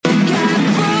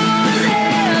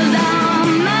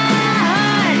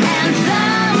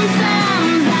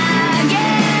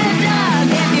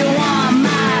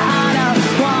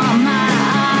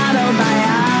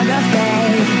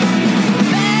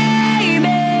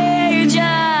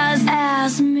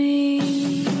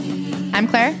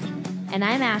And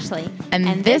I'm Ashley.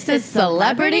 And this is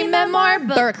Celebrity Memoir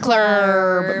Book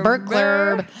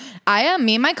Club.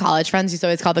 Me and my college friends used to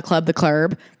always call the club the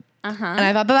club. And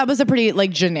I thought that was a pretty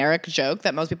generic joke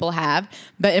that most people have.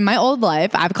 But in my old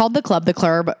life, I've called the club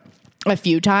a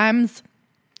few times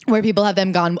where people have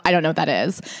them gone, I don't know what that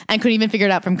is, and couldn't even figure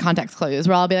it out from context clues,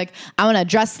 where I'll be like, I want to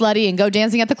dress slutty and go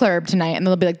dancing at the club tonight. And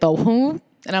they'll be like, the who?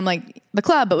 And I'm like, the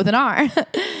club, but with an R.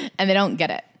 And they don't get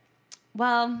it.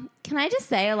 Well, can I just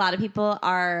say a lot of people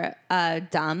are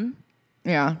dumb?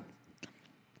 Yeah.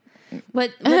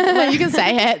 What you can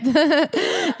say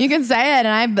it. You can say it,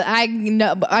 and I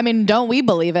know. I mean, don't we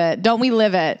believe it? Don't we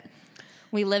live it?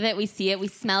 We live it. We see it. We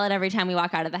smell it every time we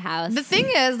walk out of the house. The thing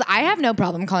is, I have no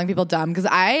problem calling people dumb because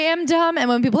I am dumb, and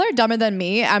when people are dumber than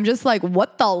me, I'm just like,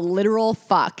 what the literal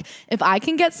fuck? If I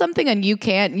can get something and you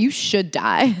can't, you should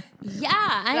die. Yeah,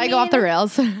 I go off the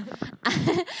rails.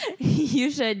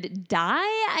 You should die?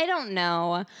 I don't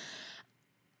know.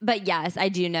 But yes, I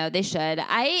do know they should.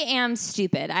 I am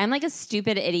stupid. I'm like a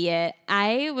stupid idiot.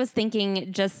 I was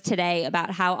thinking just today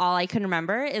about how all I can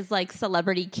remember is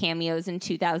celebrity cameos in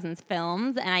 2000s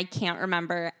films, and I can't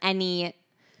remember any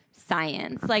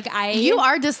science. You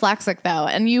are dyslexic though,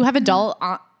 and you have adult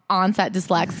onset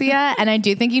dyslexia, and I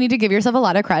do think you need to give yourself a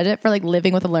lot of credit for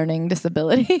living with a learning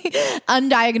disability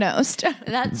undiagnosed.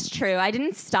 That's true. I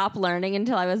didn't stop learning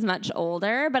until I was much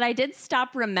older, but I did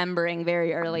stop remembering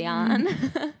very early on.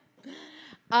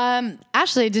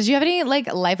 Ashley, did you have any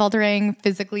life-altering,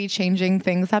 physically changing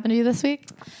things happen to you this week?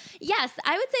 Yes,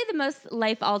 I would say the most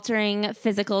life-altering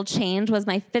physical change was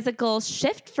my physical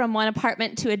shift from one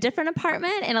apartment to a different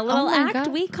apartment in a little act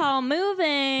we call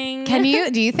moving.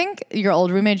 Do you think your old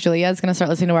roommate Julia is going to start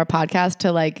listening to our podcast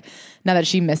to now that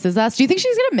she misses us? Do you think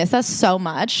she's going to miss us so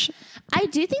much? I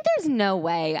do think there's no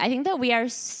way. I think that we are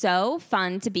so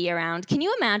fun to be around. Can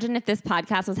you imagine if this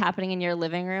podcast was happening in your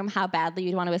living room, how badly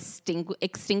you'd want to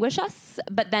extinguish us,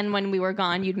 but then when we were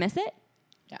gone, you'd miss it?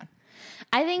 Yeah.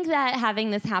 I think that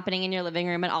having this happening in your living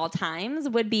room at all times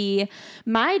would be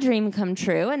my dream come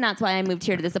true, and that's why I moved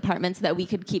here to this apartment so that we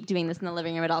could keep doing this in the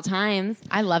living room at all times.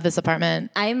 I love this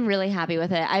apartment. I'm really happy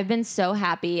with it. I've been so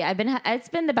happy. It's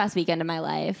been the best weekend of my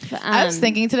life. I was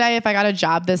thinking today if I got a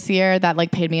job this year that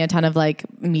paid me a ton of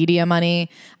media money,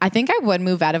 I think I would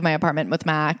move out of my apartment with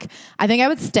Mac. I think I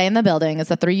would stay in the building.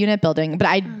 It's a 3-unit building, but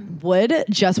I would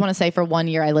just want to say for 1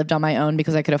 year I lived on my own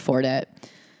because I could afford it.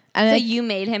 And so you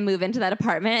made him move into that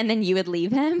apartment and then you would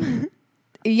leave him?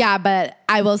 Yeah, but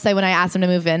I will say when I asked him to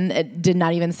move in, it did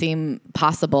not even seem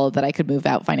possible that I could move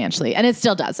out financially. And it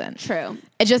still doesn't. True.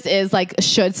 It just is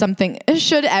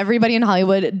should everybody in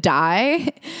Hollywood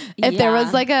die? If there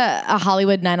was a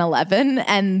Hollywood 9/11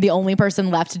 and the only person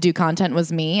left to do content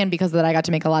was me, and because of that I got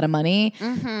to make a lot of money,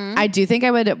 I do think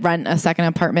I would rent a second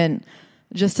apartment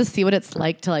just to see what it's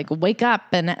like to wake up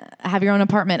and have your own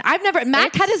apartment.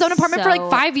 Mac had his own apartment for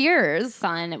 5 years.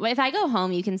 Fun. If I go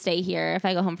home, you can stay here. If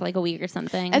I go home for a week or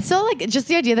something. It's still just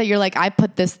the idea that you're I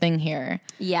put this thing here.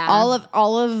 Yeah. All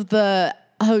of the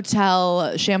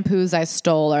hotel shampoos I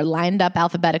stole are lined up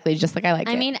alphabetically just like I like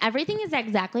it. I mean, everything is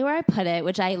exactly where I put it,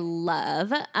 which I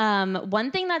love.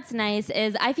 One thing that's nice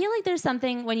is I feel like there's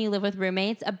something when you live with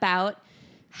roommates about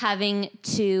having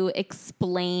to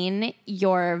explain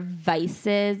your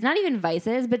vices, not even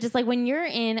vices, but just when you're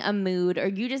in a mood or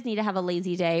you just need to have a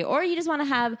lazy day or you just want to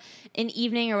have an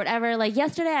evening or whatever.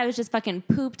 Yesterday I was just fucking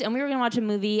pooped and we were going to watch a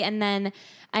movie and then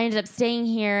I ended up staying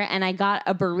here and I got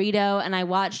a burrito and I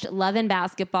watched Love and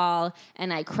Basketball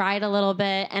and I cried a little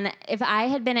bit. And if I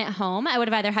had been at home, I would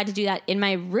have either had to do that in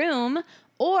my room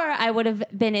or I would have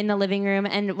been in the living room,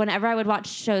 and whenever I would watch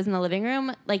shows in the living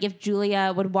room, if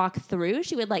Julia would walk through,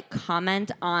 she would comment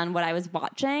on what I was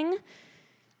watching.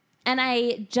 And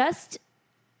I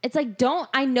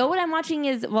know what I'm watching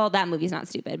is, well, that movie's not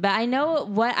stupid, but I know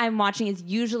what I'm watching is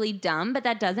usually dumb, but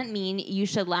that doesn't mean you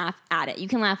should laugh at it. You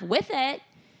can laugh with it.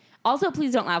 Also,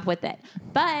 please don't laugh with it.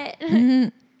 But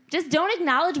just don't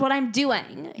acknowledge what I'm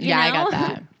doing. You know? I got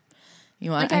that.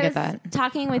 I get that.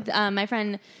 Talking with my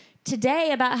friend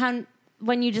today about how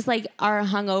when you just are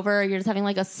hungover or you're just having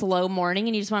a slow morning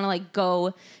and you just want to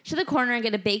go to the corner and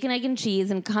get a bacon, egg, and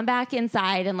cheese and come back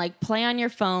inside and play on your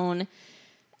phone,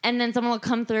 and then someone will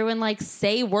come through and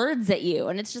say words at you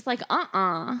and it's just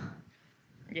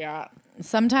Yeah.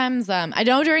 Sometimes, I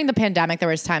know during the pandemic there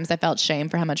was times I felt shame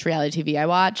for how much reality TV I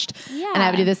watched. Yeah. And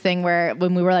I would do this thing where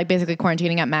when we were basically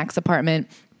quarantining at Mac's apartment,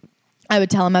 I would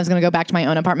tell him I was going to go back to my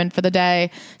own apartment for the day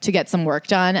to get some work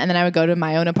done. And then I would go to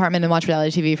my own apartment and watch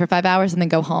reality TV for 5 hours and then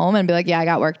go home and be like, yeah, I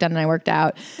got work done and I worked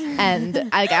out. And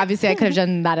obviously I could have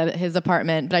done that at his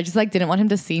apartment, but I just like didn't want him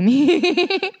to see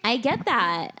me. I get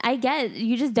that.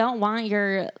 You just don't want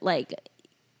your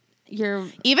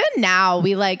even now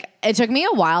it took me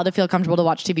a while to feel comfortable to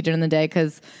watch TV during the day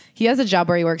because he has a job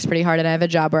where he works pretty hard and I have a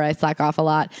job where I slack off a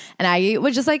lot. And I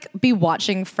would just like be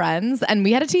watching Friends, and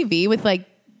we had a TV with like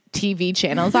TV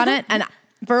channels on it. And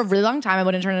for a really long time, I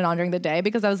wouldn't turn it on during the day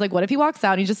because I was like, what if he walks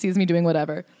out and he just sees me doing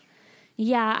whatever?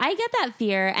 Yeah, I get that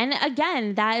fear. And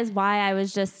again, that is why I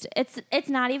was just, it's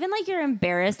not even like you're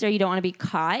embarrassed or you don't want to be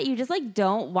caught. You just like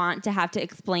don't want to have to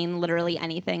explain literally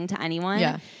anything to anyone.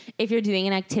 Yeah. If you're doing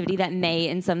an activity that may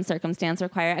in some circumstance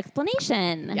require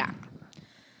explanation. Yeah.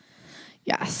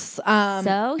 Yes.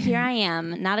 So here I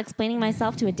am, not explaining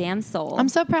myself to a damn soul. I'm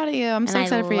so proud of you. I'm so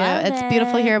excited for you. It's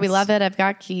beautiful here. We love it. I've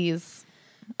got keys.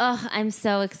 Oh, I'm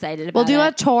so excited about it. We'll do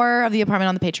a tour of the apartment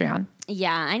on the Patreon.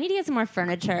 Yeah, I need to get some more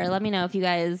furniture. Let me know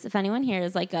if anyone here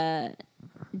is like a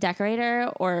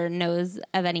decorator or knows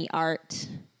of any art.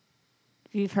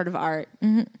 If you've heard of art,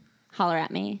 holler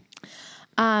at me.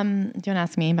 Do you want to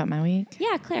ask me about my week?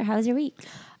 Yeah, Claire, how was your week?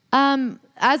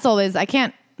 As always, I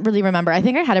can't really remember. I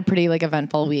think I had a pretty like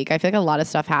eventful week. I feel like a lot of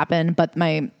stuff happened, but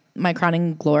my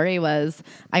crowning glory was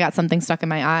I got something stuck in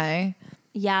my eye.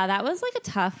 Yeah, that was like a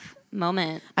tough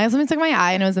moment. I got something stuck in my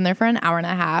eye and it was in there for an hour and a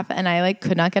half and I like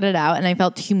could not get it out and I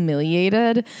felt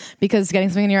humiliated because getting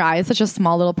something in your eye is such a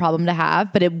small little problem to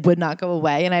have, but it would not go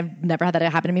away. And I've never had that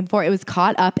happen to me before. It was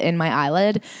caught up in my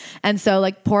eyelid. And so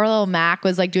like poor little Mac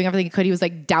was like doing everything he could. He was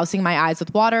like dousing my eyes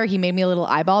with water. He made me a little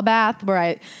eyeball bath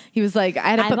where he was like,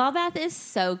 I had to eyeball bath is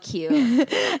so cute.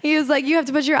 He was like, you have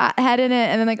to put your head in it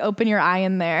and then like open your eye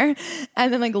in there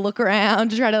and then like look around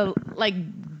to try to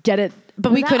like get it.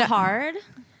 But we couldn't. Hard?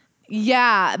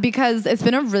 Yeah, because it's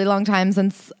been a really long time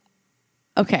since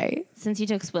you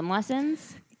took swim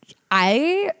lessons?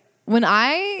 When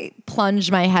I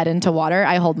plunge my head into water,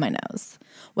 I hold my nose.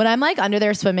 When I'm like under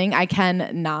there swimming, I can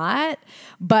not.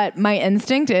 But my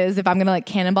instinct is if I'm going to like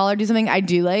cannonball or do something, I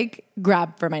do like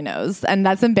grab for my nose. And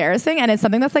that's embarrassing. And it's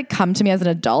something that's like come to me as an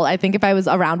adult. I think if I was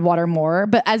around water more,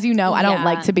 but as you know, I don't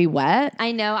like to be wet.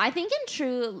 I know. I think in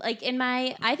true, like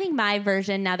I think my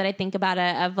version, now that I think about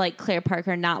it, of like Claire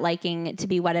Parker not liking to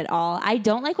be wet at all, I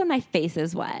don't like when my face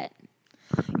is wet.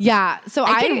 Yeah, so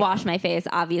I can wash my face,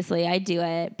 obviously. I do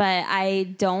it, but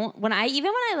I don't when I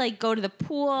like go to the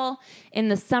pool in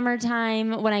the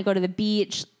summertime, when I go to the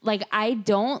beach, like it's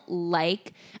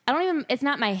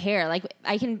not my hair. Like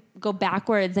I can go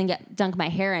backwards and dunk my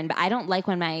hair in, but I don't like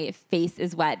when my face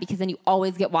is wet because then you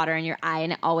always get water in your eye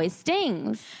and it always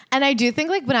stings. And I do think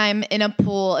like when I'm in a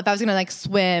pool, if I was going to like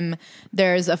swim,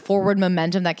 there's a forward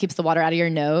momentum that keeps the water out of your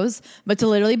nose, but to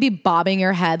literally be bobbing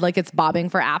your head like it's bobbing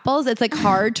for apples, it's like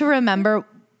hard to remember.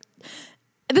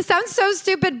 This sounds so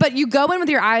stupid, but you go in with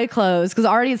your eye closed because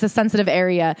already it's a sensitive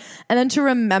area. And then to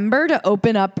remember to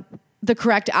open up the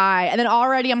correct eye. And then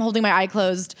already I'm holding my eye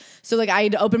closed. So like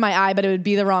I'd open my eye, but it would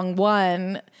be the wrong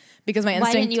one because my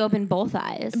instinct. Why didn't you open both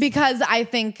eyes? Because I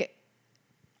think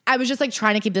I was just like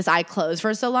trying to keep this eye closed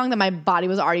for so long that my body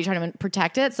was already trying to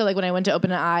protect it. So like when I went to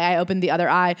open an eye, I opened the other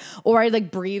eye, or I'd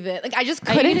like breathe it. Like I just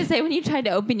couldn't. Are you going to say when you tried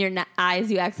to open your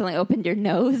eyes, you accidentally opened your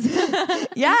nose?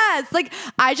 Yes. Like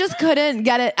I just couldn't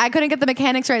get it. I couldn't get the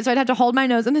mechanics right. So I'd have to hold my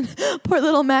nose, and then poor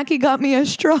little Mackie got me a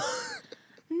straw.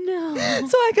 No.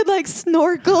 So I could like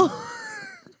snorkel.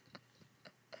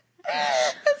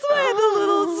 That's why I had the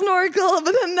little snorkel,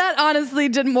 but then that honestly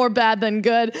did more bad than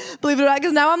good, believe it or not,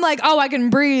 because now I'm like, oh, I can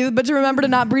breathe, but to remember to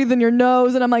not breathe in your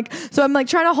nose, and I'm like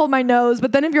trying to hold my nose,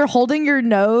 but then if you're holding your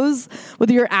nose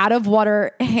with your out of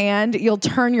water hand, you'll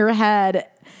turn your head,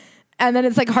 and then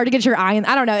it's like hard to get your eye in.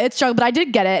 I don't know, it's struggle, but I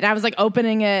did get it, and I was like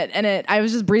opening it, and I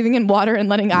was just breathing in water and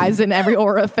letting eyes in every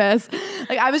orifice.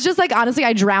 Like I was just like, honestly,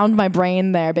 I drowned my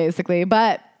brain there basically,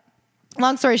 but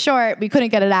long story short, we couldn't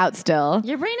get it out still.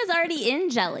 Your brain is already in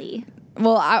jelly.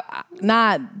 Well,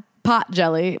 not pot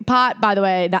jelly. Pot, by the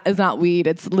way, is not weed.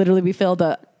 It's literally we filled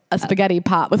a spaghetti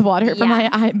pot with water for my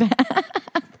eye bath.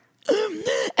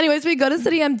 Anyways, we go to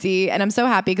City MD, and I'm so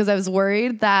happy because I was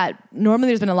worried that normally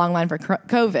there's been a long line for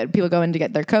COVID. People go in to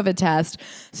get their COVID test,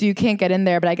 so you can't get in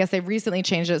there. But I guess they recently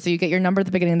changed it, so you get your number at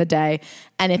the beginning of the day.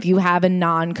 And if you have a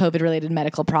non-COVID related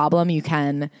medical problem, you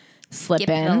can skip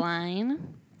in the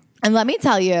line. And let me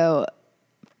tell you,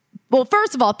 well,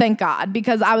 first of all, thank God,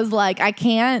 because I was like, I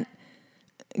can't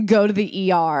go to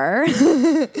the ER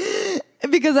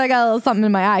because I got a little something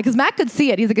in my eye. Because Matt could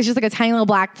see it. He's like, it's just like a tiny little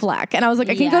black fleck. And I was like,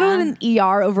 I can't go to an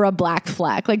ER over a black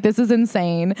fleck. Like, this is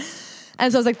insane.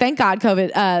 And so I was like, thank God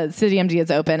City MD is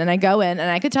open. And I go in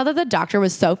and I could tell that the doctor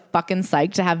was so fucking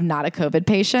psyched to have not a COVID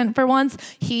patient for once.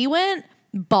 He went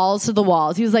balls to the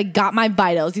walls. He was like, got my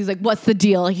vitals. He's like, what's the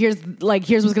deal? Here's what's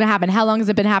going to happen. How long has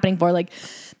it been happening for? Like,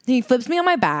 he flips me on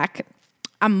my back.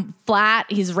 I'm flat.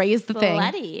 He's raised the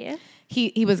thing.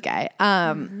 He was gay.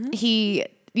 He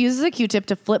uses a Q-tip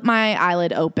to flip my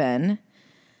eyelid open.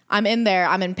 I'm in there.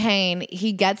 I'm in pain.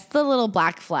 He gets the little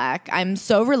black fleck. I'm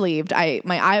so relieved.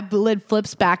 My eyelid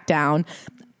flips back down.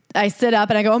 I sit up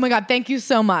and I go, oh my God, thank you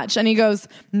so much. And he goes,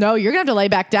 no, you're going to have to lay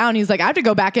back down. He's like, I have to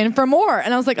go back in for more.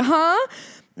 And I was like, huh?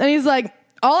 And he's like,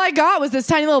 all I got was this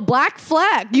tiny little black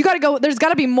fleck. You got to go. There's got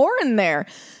to be more in there.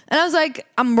 And I was like,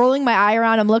 I'm rolling my eye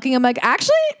around. I'm looking. I'm like,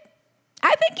 actually,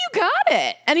 I think you got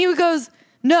it. And he goes,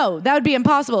 no, that would be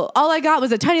impossible. All I got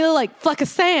was a tiny little fleck of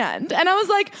sand. And I was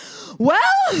like, well,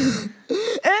 it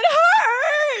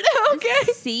hurt.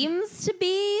 Okay. Seems to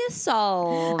be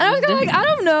solved. And I was kind of like, I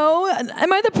don't know.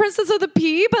 Am I the princess of the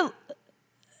pea?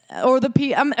 Or the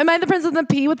pea? Am I the princess of the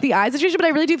pea with the eye situation? But I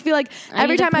really do feel like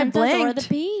every time I blinked, or the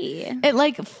pea.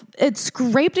 It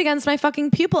scraped against my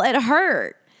fucking pupil. It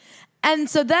hurt. And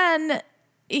so then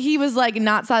he was like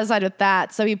not satisfied with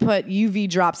that. So he put UV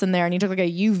drops in there and he took like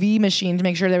a UV machine to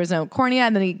make sure there was no cornea.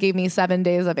 And then he gave me 7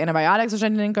 days of antibiotics, which I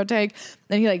didn't go take.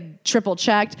 Then he triple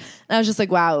checked. And I was just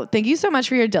like, wow, thank you so much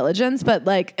for your diligence. But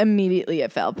immediately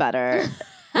it felt better.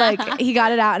 He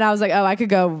got it out and I was like, oh, I could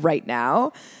go right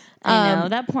now. I know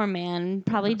that poor man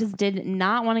probably just did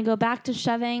not want to go back to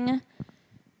shoving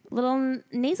little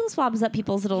nasal swabs up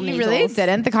people's little nasals. He really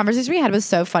didn't. The conversation we had was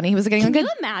so funny. He was getting Can you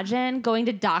imagine going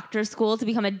to doctor school to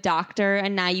become a doctor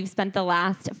and now you've spent the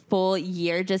last full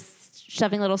year just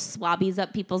shoving little swabbies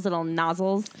up people's little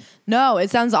nozzles? No, it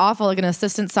sounds awful, like an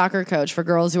assistant soccer coach for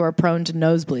girls who are prone to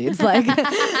nosebleeds.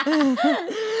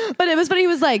 But it was funny. He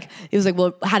was like,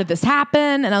 well, how did this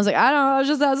happen? And I was like, I don't know. I was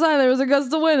just outside. There was a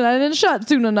gust of wind and I didn't shut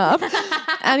soon enough.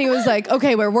 And he was like,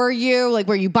 okay, where were you?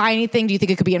 Were you buying anything? Do you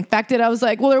think it could be infected? I was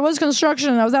like, well, there was construction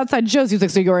and I was outside Joe's. He was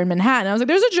like, so you're in Manhattan? I was like,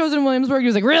 there's a Joe's in Williamsburg. He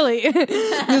was like, really? He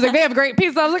was like, they have great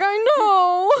pizza. I was like, I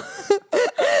know.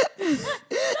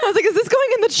 I was like, is this going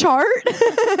in the chart?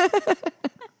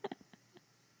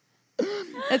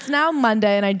 It's now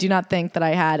Monday, and I do not think that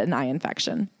I had an eye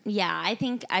infection. Yeah, I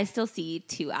think I still see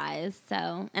 2 eyes.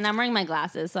 So, and I'm wearing my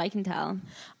glasses, so I can tell.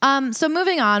 So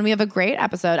moving on, we have a great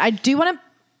episode. I do want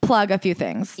to plug a few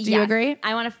things. Do you agree?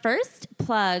 I want to first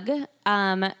plug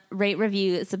rate,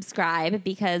 review, subscribe,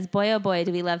 because boy, oh boy,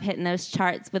 do we love hitting those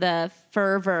charts with a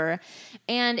fervor.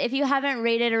 And if you haven't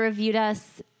rated or reviewed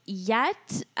us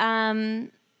yet, I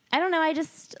don't know. I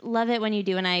just love it when you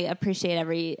do, and I appreciate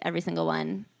every single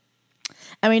one.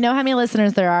 And we know how many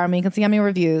listeners there are, and we can see how many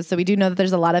reviews. So we do know that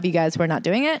there's a lot of you guys who are not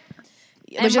doing it,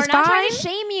 which is fine. We're not trying to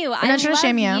shame you. We're not trying to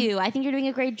shame you. I think you're doing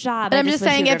a great job. But I'm just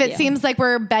saying, if it seems like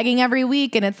we're begging every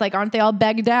week, and it's like, aren't they all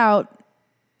begged out?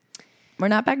 We're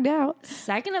not begged out.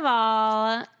 Second of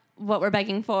all, what we're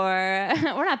begging for,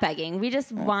 we're not begging. We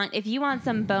just want, if you want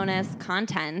some bonus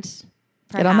content,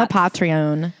 get on the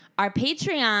Patreon. Our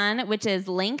Patreon, which is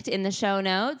linked in the show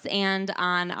notes and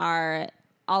on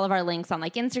all of our links on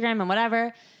Instagram and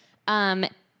whatever.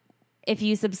 If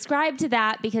you subscribe to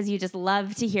that because you just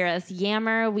love to hear us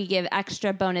yammer, we give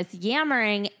extra bonus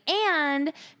yammering.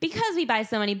 And because we buy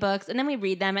so many books and then we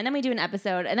read them and then we do an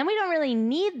episode and then we don't really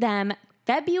need them,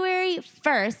 February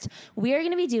 1st, we are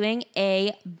going to be doing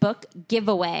a book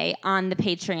giveaway on the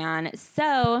Patreon.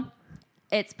 So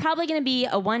it's probably going to be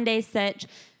a one-day sitch.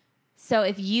 So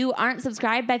if you aren't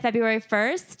subscribed by February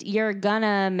 1st, you're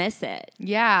gonna miss it.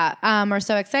 Yeah, we're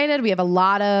so excited. We have a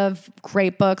lot of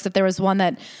great books. If there was one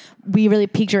that we really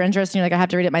piqued your interest and you're like, I have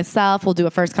to read it myself, we'll do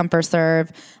a first come, first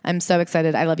serve. I'm so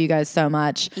excited. I love you guys so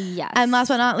much. Yes. And last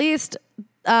but not least,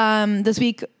 this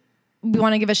week, we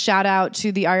want to give a shout out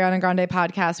to the Ariana Grande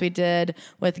podcast we did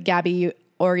with Gabby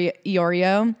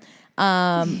Iorio.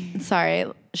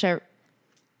 Sorry.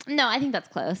 No, I think that's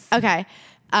close. Okay.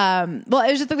 Well,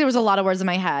 it was just like there was a lot of words in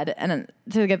my head, and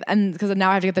because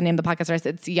now I have to get the name of the podcast right.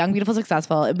 It's Young, Beautiful,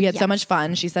 Successful. We had so much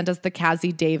fun. She sent us the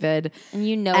Cassie David, and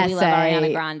you know we love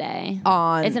Ariana Grande.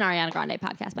 It's an Ariana Grande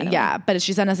podcast, by the way. Yeah, but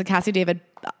she sent us a Cassie David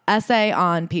essay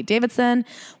on Pete Davidson.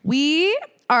 We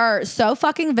are so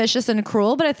fucking vicious and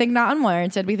cruel, but I think not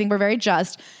unwarranted. We think we're very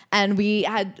just. And we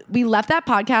left that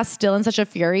podcast still in such a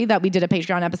fury that we did a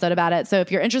Patreon episode about it. So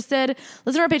if you're interested,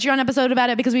 listen to our Patreon episode about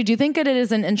it, because we do think that it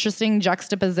is an interesting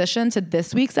juxtaposition to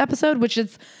this week's episode, which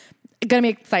is going to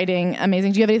be exciting,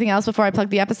 amazing. Do you have anything else before I plug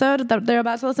the episode that they're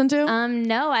about to listen to?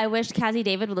 No, I wish Cassie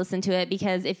David would listen to it,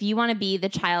 because if you want to be the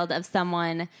child of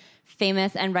someone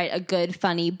famous and write a good,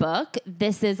 funny book,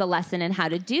 this is a lesson in how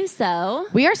to do so.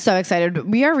 We are so excited.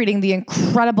 We are reading the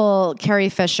incredible Carrie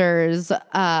Fisher's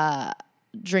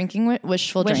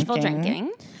Wishful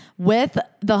Drinking with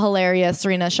the hilarious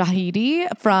Serena Shahidi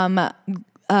from How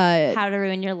to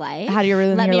Ruin Your Life.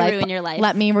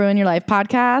 Let Me Ruin Your Life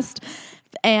podcast.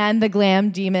 And the Glam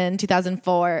Demon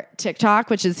 2004 TikTok,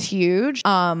 which is huge.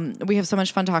 We have so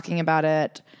much fun talking about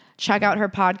it. Check out her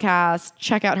podcast,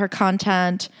 check out her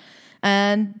content,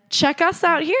 and check us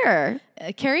out here.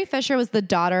 Carrie Fisher was the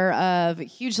daughter of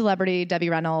huge celebrity Debbie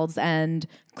Reynolds and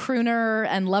crooner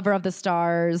and lover of the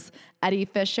stars Eddie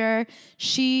Fisher.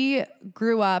 She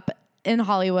grew up in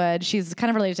Hollywood. She's kind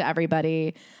of related to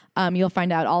everybody. You'll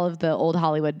find out all of the old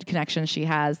Hollywood connections she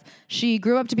has. She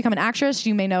grew up to become an actress.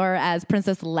 You may know her as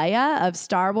Princess Leia of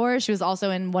Star Wars. She was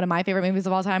also in one of my favorite movies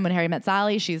of all time, When Harry Met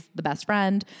Sally. She's the best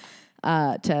friend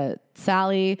to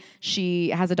Sally. She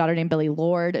has a daughter named Billie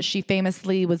Lourd. She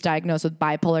famously was diagnosed with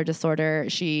bipolar disorder.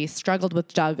 She struggled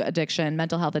with drug addiction,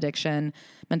 mental health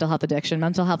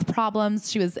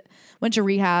problems. She went to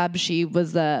rehab. She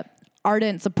was a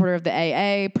ardent supporter of the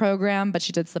AA program, but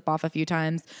she did slip off a few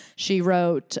times. She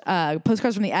wrote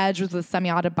Postcards from the Edge, which was a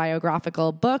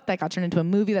semi-autobiographical book that got turned into a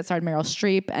movie that starred Meryl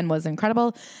Streep and was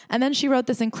incredible. And then she wrote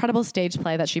this incredible stage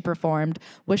play that she performed,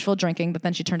 Wishful Drinking, that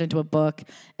then she turned into a book.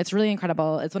 It's really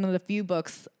incredible. It's one of the few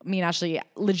books me and Ashley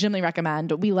legitimately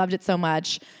recommend. We loved it so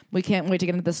much. We can't wait to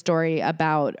get into the story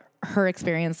about her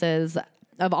experiences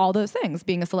of all those things,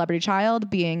 being a celebrity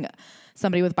child, being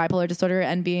somebody with bipolar disorder,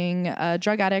 and being a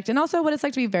drug addict, and also what it's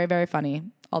like to be very, very funny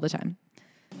all the time.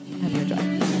 I hope you enjoy.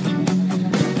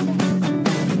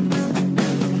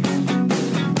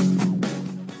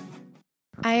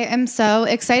 I am so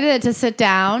excited to sit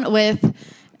down with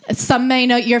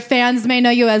your fans may know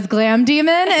you as Glam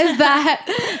Demon. Is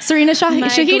that Serena Shahidi? My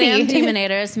Glam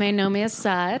Demonators may know me as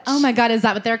such. Oh my God, is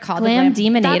that what they're called? Glam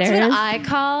Demonators? That's what I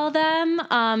call them.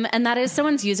 And that is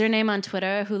someone's username on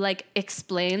Twitter who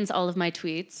explains all of my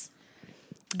tweets.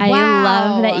 I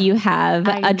love that you have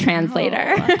a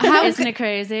translator. Isn't it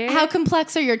crazy? How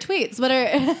complex are your tweets? What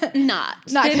are not?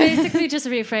 They basically just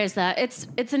rephrase that.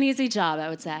 It's an easy job, I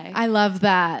would say. I love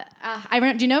that.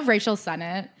 Do you know of Rachel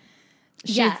Sennett?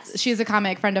 Yes. She's a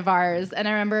comic friend of ours. And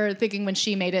I remember thinking when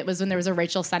she made it was when there was a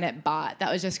Rachel Sennett bot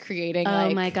that was just creating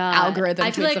my God. algorithm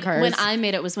I feel tweets of hers. when I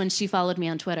made it was when she followed me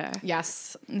on Twitter.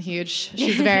 Yes. Huge.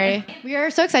 She's we are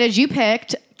so excited. You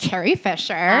picked Carrie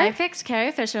Fisher. I picked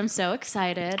Carrie Fisher. I'm so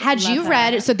excited. Had you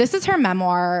read, so this is her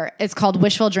memoir. It's called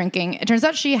Wishful Drinking. It turns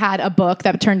out she had a book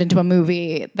that turned into a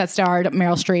movie that starred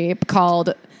Meryl Streep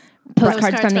called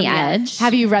Postcards from the Edge.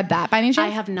 Have you read that by any chance? I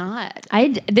have not.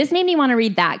 This made me want to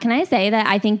read that. Can I say that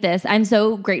I think I'm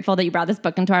so grateful that you brought this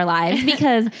book into our lives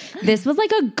because this was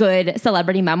like a good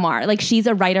celebrity memoir. Like she's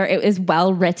a writer. It is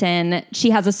well written.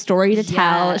 She has a story to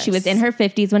tell. She was in her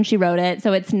 50s when she wrote it.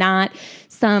 So it's not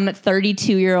some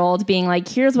 32-year-old being like,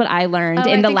 here's what I learned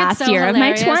in the last year of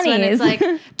my 20s. It's like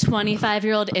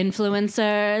 25-year-old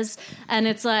influencers. And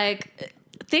it's like,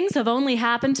 things have only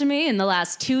happened to me in the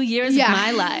last 2 years of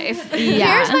my life.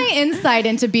 Here's my insight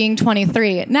into being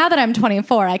 23. Now that I'm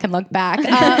 24, I can look back.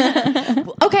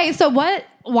 Okay, so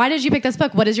why did you pick this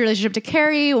book? What is your relationship to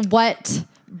Carrie? What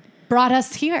brought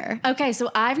us here? Okay,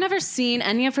 so I've never seen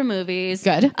any of her movies.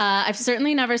 Good. I've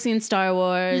certainly never seen Star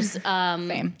Wars.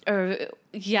 Same. Or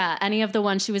any of the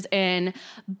ones she was in.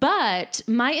 But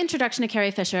my introduction to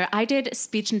Carrie Fisher, I did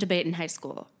speech and debate in high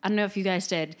school. I don't know if you guys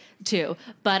did too,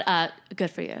 but good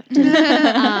for you.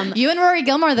 You and Rory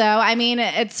Gilmore, though, I mean,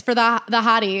 it's for the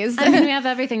hotties. I mean, we have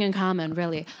everything in common,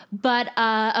 really. But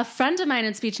a friend of mine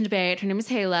in speech and debate, her name is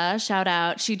Hayla, shout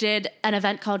out, she did an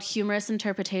event called Humorous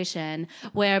Interpretation,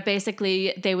 where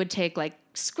basically they would take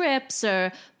scripts or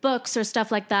books or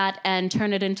stuff like that and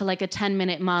turn it into a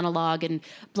 10-minute monologue and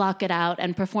block it out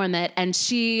and perform it. And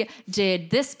she did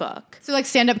this book. So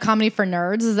stand-up comedy for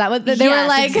nerds? Is that what they were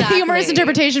like? Exactly. Humorous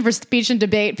interpretation for speech and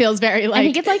debate feels very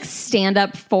I think it's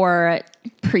stand-up for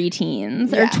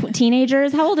preteens or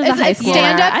teenagers. How old is a high schooler?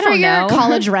 Stand-up for your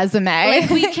college resume.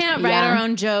 We can't write our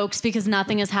own jokes because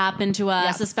nothing has happened to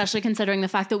us, especially considering the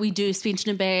fact that we do speech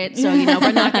and debate. So,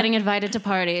 we're not getting invited to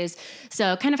parties.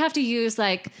 So kind of have to use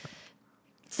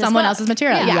someone else's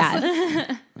material.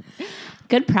 Yes.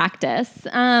 Good practice.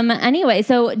 Anyway,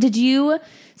 so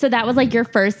that was your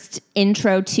first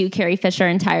intro to Carrie Fisher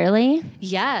entirely?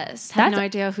 Yes. Had no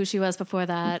idea who she was before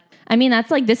that. I mean,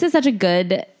 this is such a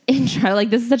good intro. Like,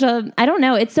 this is such a, I don't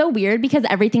know. It's so weird because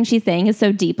everything she's saying is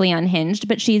so deeply unhinged,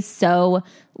 but she's so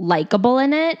likable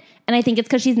in it. And I think it's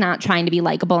because she's not trying to be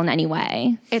likable in any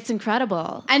way. It's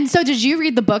incredible. And so did you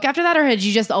read the book after that, or had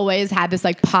you just always had this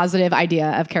like positive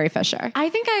idea of Carrie Fisher? I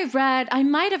think I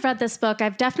might have read this book.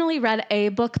 I've definitely read a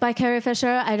book by Carrie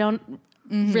Fisher. I don't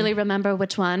really remember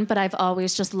which one, but I've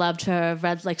always just loved her.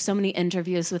 Read like so many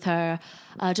interviews with her.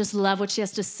 Just love what she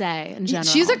has to say in general.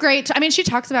 She's a great, I mean, she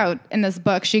talks about in this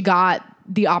book, she got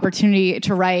the opportunity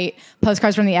to write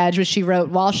Postcards from the Edge, which she wrote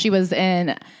while she was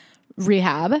in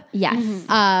rehab.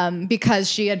 Yes.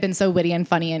 Because she had been so witty and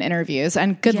funny in interviews.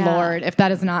 And good Lord, if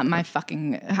that is not my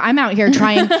fucking, I'm out here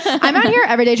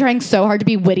every day trying so hard to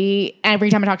be witty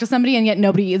every time I talk to somebody, and yet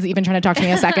nobody is even trying to talk to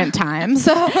me a second time.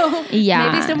 So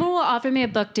yeah. Maybe someone will offer me a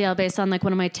book deal based on like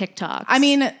one of my TikToks. I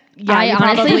mean, yeah, I you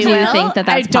honestly probably do will. think that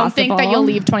that's I don't think that possible. you'll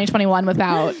leave 2021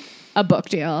 without a book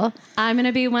deal. I'm going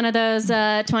to be one of those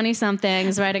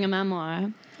 20-somethings writing a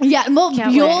memoir. Yeah, well,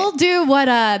 Can't you'll wait. do what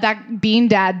that Bean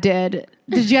Dad did.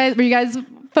 Were you guys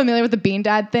familiar with the Bean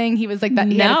Dad thing? He was like that.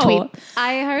 He had a tweet.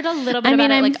 I heard a little bit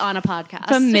about it like on a podcast.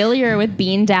 Familiar with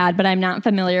Bean Dad, but I'm not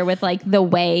familiar with like the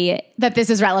way That this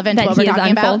is relevant to that what we're he is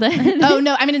talking unfolded. about. Oh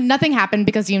no, I mean nothing happened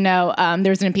because there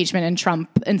was an impeachment and Trump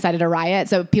incited a riot,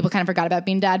 so people kind of forgot about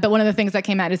Bean Dad. But one of the things that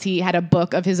came out is he had a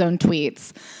book of his own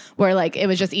tweets, where like it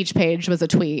was just each page was a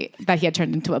tweet that he had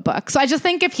turned into a book. So I just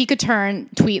think if he could turn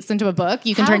tweets into a book,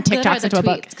 you can turn TikToks into a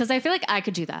book. Because I feel like I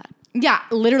could do that. Yeah,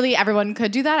 literally everyone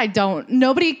could do that.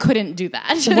 Nobody couldn't do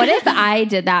that. What if I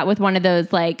did that with one of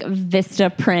those like Vista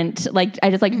print? Like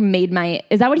I just like made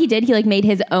is that what he did? He like made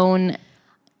his own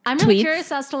I'm really tweets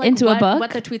curious as to like into a book? what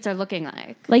the tweets are looking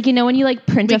like. Like, you know, when you like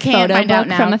print We a can't photo find out book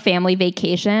now. from a family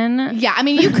vacation. Yeah, I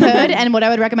mean, you could. And what I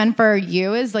would recommend for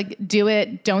you is like do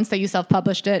it. Don't say you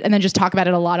self-published it, and then just talk about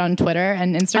it a lot on Twitter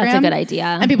and Instagram. That's a good idea.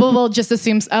 And people will just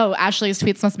assume, oh, Ashley's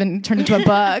tweets must have been turned into a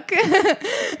book.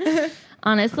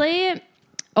 Honestly,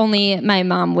 only my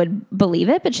mom would believe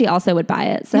it, but she also would buy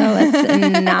it. So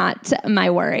it's not my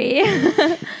worry.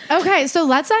 Okay, so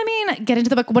let's, get into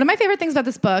the book. One of my favorite things about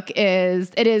this book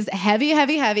is it is heavy,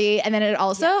 heavy, heavy. And then it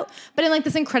also, but in like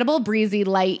this incredible, breezy,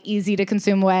 light, easy to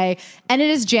consume way. And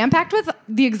it is jam-packed with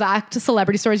the exact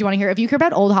celebrity stories you want to hear. If you care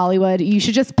about old Hollywood, you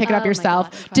should just pick it up yourself.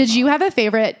 God, Did you have a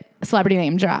favorite celebrity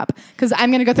name drop? Because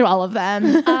I'm going to go through all of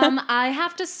them. I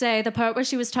have to say the part where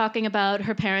she was talking about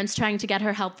her parents trying to get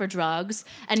her help for drugs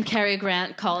and Cary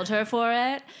Grant called her for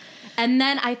it. And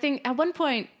then I think at one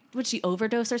point, would she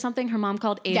overdose or something? Her mom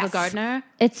called Ava Gardner.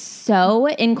 It's so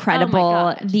incredible,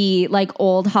 God. the like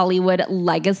old Hollywood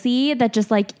legacy that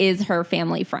just like is her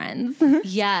family friends.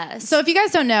 Yes. So if you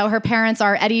guys don't know, her parents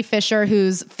are Eddie Fisher,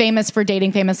 who's famous for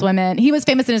dating famous women. He was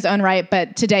famous in his own right,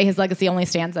 but today his legacy only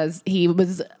stands as he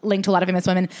was linked to a lot of famous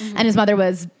women. And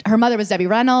her mother was Debbie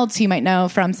Reynolds, who you might know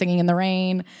from Singing in the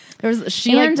Rain.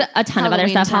 And a ton of other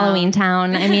stuff. Halloween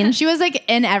Town. I mean, she was like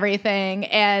in everything.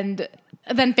 And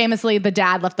then famously, the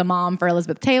dad left the mom for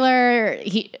Elizabeth Taylor.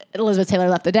 Elizabeth Taylor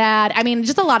left the dad. I mean,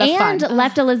 just a lot of fun.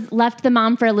 And left the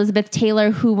mom for Elizabeth Taylor,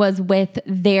 who was with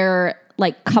their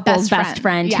like couple's best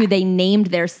friend who they named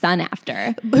their son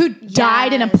after. Who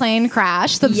died in a plane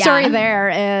crash. So the story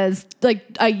there is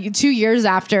like 2 years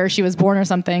after she was born or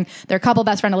something, their couple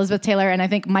best friend, Elizabeth Taylor, and I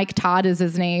think Mike Todd is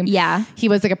his name. Yeah. He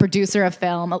was like a producer of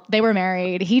film. They were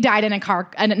married. He died in a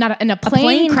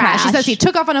plane crash. She says he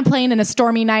took off on a plane in a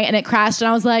stormy night and it crashed. And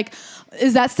I was like,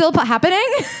 is that still happening?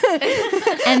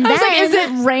 And I was like, is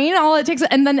it rain all it takes?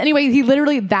 And then anyway, he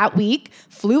literally that week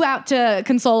flew out to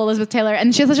console Elizabeth Taylor.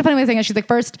 And she has such a funny way of saying it. She's like,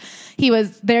 first he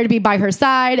was there to be by her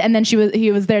side, and then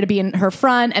he was there to be in her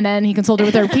front, and then he consoled her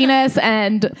with her penis.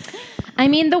 And I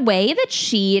mean, the way that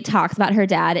she talks about her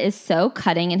dad is so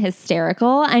cutting and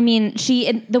hysterical. I mean,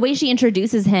 the way she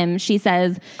introduces him, she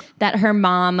says that her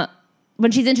mom,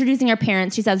 when she's introducing her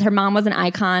parents, she says her mom was an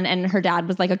icon and her dad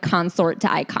was like a consort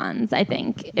to icons, I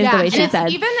think, is the way she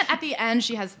says. Even at the end,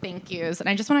 she has thank yous. And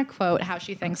I just want to quote how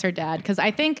she thanks her dad. Because I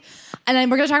think, and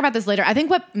then we're going to talk about this later, I think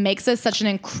what makes this such an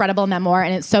incredible memoir,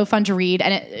 and it's so fun to read,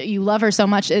 and you love her so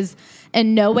much, is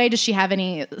in no way does she have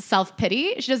any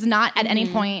self-pity. She does not at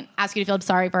any point ask you to feel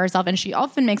sorry for herself. And she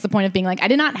often makes the point of being like, I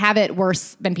did not have it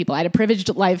worse than people. I had a privileged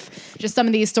life. Just some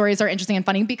of these stories are interesting and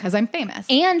funny because I'm famous.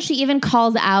 And she even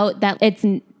calls out that it's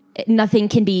nothing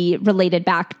can be related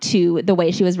back to the way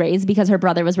she was raised because her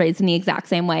brother was raised in the exact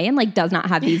same way and like does not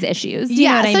have these issues. Do you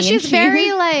know what I mean? She's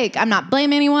very like, I'm not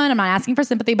blaming anyone, I'm not asking for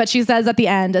sympathy, but she says at the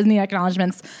end, in the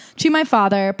acknowledgements, to my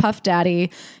father, Puff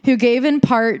Daddy, who gave in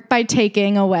part by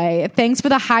taking away, thanks for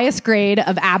the highest grade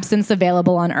of absence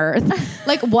available on earth.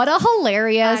 Like, what a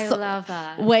hilarious I love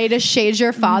that. way to shade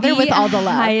your father with all the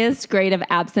love. Highest grade of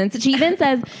absence. She even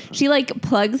says, she like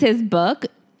plugs his book,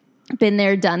 Been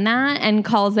There, Done That, and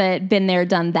calls it Been There,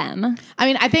 Done Them. I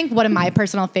mean, I think one of my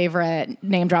personal favorite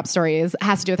name drop stories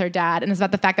has to do with her dad, and it's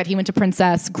about the fact that he went to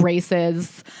Princess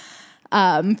Grace's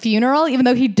funeral, even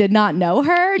though he did not know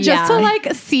her, just to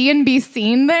like see and be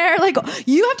seen there. Like,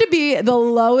 you have to be the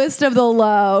lowest of the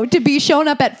low to be shown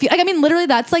up at, like, I mean, literally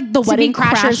that's like the wedding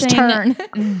crasher's turn.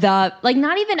 Like,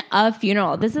 not even a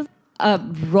funeral. This is a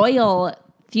royal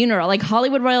funeral, like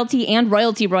Hollywood royalty and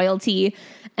royalty.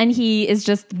 And he is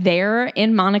just there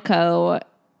in Monaco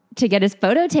to get his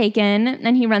photo taken.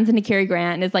 And he runs into Cary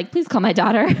Grant and is like, please call my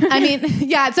daughter. I mean,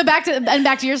 yeah. So back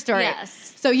to your story. Yes.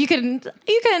 So you can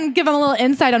give them a little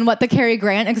insight on what the Cary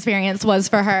Grant experience was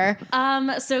for her.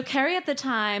 So Carrie at the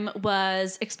time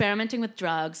was experimenting with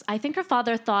drugs. I think her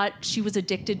father thought she was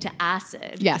addicted to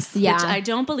acid. Yes. Which Yeah. I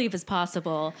don't believe is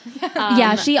possible.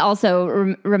 Yeah, she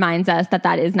also reminds us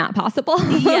that is not possible.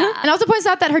 Yeah. And also points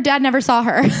out that her dad never saw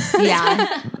her.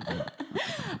 Yeah.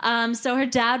 So her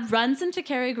dad runs into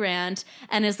Cary Grant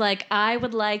and is like, I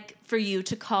would like for you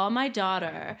to call my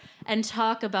daughter and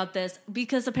talk about this,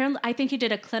 because apparently I think he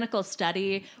did a clinical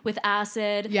study with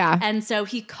acid. Yeah. And so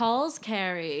he calls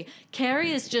Carrie.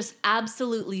 Carrie is just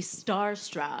absolutely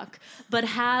starstruck, but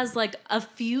has like a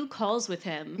few calls with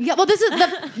him. Yeah, well, this is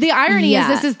the irony is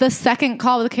this is the second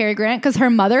call with Cary Grant because her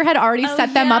mother had already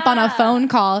set them up on a phone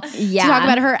call to talk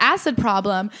about her acid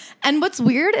problem. And what's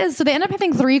weird is, so they end up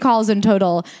having 3 calls in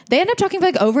total. They end up talking for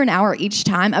like over an hour each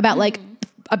time about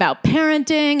about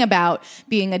parenting, about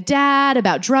being a dad,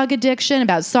 about drug addiction,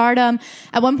 about stardom.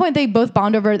 At one point, they both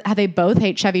bond over how they both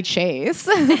hate Chevy Chase.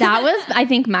 That was, I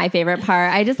think, my favorite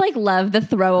part. I just like love the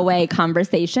throwaway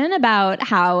conversation about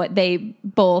how they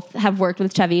both have worked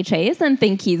with Chevy Chase and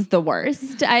think he's the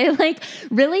worst. I like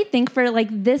really think for like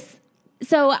this.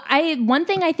 So one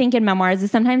thing I think in memoirs is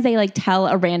sometimes they like tell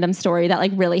a random story that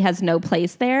like really has no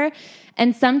place there.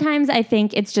 And sometimes I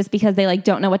think it's just because they like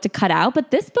don't know what to cut out.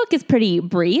 But this book is pretty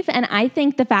brief. And I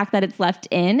think the fact that it's left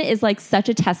in is like such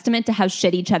a testament to how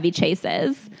shitty Chevy Chase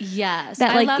is. Yes.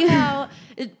 That, I like, love how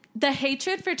the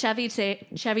hatred for Chevy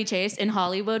Chase in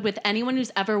Hollywood with anyone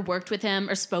who's ever worked with him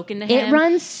or spoken to him. It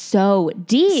runs so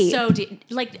deep. So deep.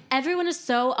 Like, everyone is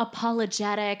so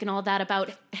apologetic and all that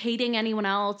about hating anyone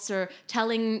else or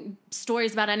telling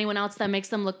stories about anyone else that makes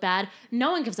them look bad.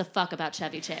 No one gives a fuck about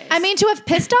Chevy Chase. I mean, to have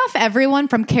pissed off everyone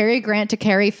from Cary Grant to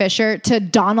Carrie Fisher to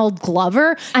Donald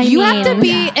Glover, you have to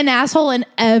be an asshole in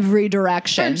every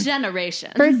direction. For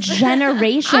generations. For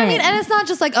generations. I mean, and it's not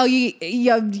just like, oh, you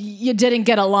didn't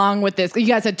get along with this. You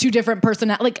guys had 2 different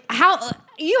personalities. Like, how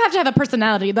you have to have a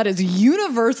personality that is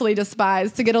universally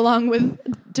despised to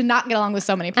not get along with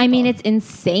so many people. I mean, it's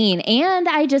insane. And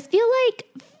I just feel like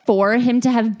for him to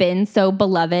have been so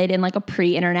beloved in like a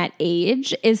pre-internet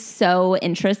age is so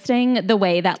interesting. The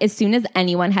way that as soon as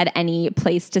anyone had any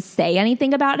place to say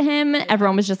anything about him,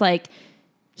 everyone was just like,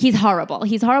 he's horrible.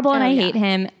 He's horrible and I hate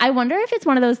him. I wonder if it's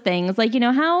one of those things, like, you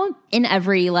know how in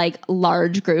every like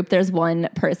large group, there's one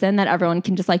person that everyone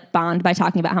can just like bond by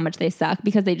talking about how much they suck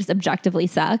because they just objectively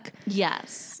suck.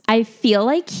 Yes. I feel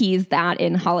like he's that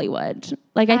in Hollywood.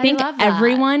 Like, I think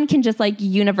everyone can just like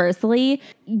universally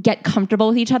get comfortable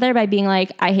with each other by being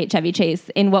like, I hate Chevy Chase.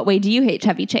 In what way do you hate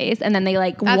Chevy Chase? And then they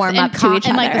like warm up to each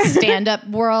other. In like the stand-up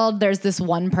world, there's this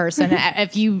one person.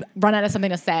 If you run out of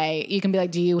something to say, you can be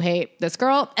like, do you hate this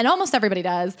girl? And almost everybody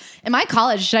does. In my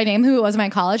college, should I name who it was in my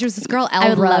college? It was this girl,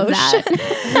 Elle Roche. Love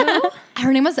that.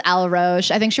 Her name was Elle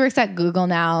Roche. I think she works at Google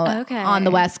now on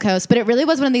the West Coast. But it really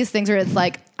was one of these things where it's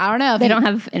like, I don't know. They don't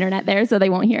have internet there, so they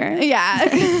won't hear.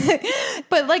 Yeah.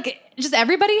 But like, just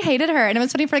everybody hated her. And it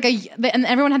was funny for like and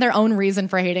everyone had their own reason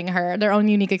for hating her, their own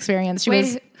unique experience.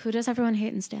 Who does everyone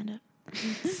hate in stand-up?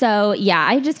 So yeah,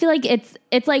 I just feel like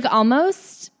it's like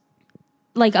almost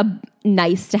like a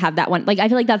nice to have that one. Like, I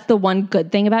feel like that's the one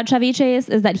good thing about Chevy Chase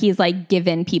is that he's like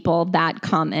given people that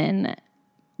common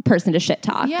person to shit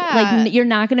talk. Yeah. Like you're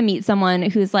not going to meet someone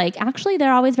who's like, actually,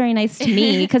 they're always very nice to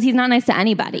me because he's not nice to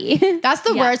anybody. That's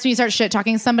the worst when you start shit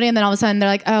talking somebody and then all of a sudden they're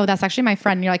like, oh, that's actually my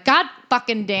friend. And you're like, God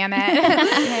fucking damn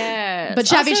it. But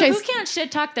Chevy also, Chase, who can't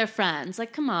shit talk their friends?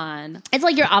 Like, come on. It's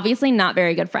like you're obviously not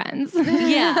very good friends.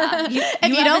 Yeah. You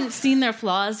haven't seen their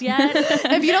flaws yet.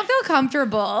 if you don't feel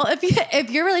comfortable, if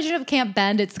your relationship can't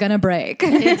bend, it's gonna break.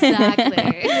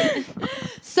 Exactly.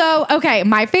 So, okay,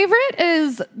 my favorite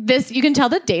is this. You can tell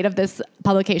the date of this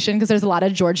publication because there's a lot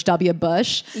of George W.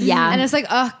 Bush. Yeah. And it's like,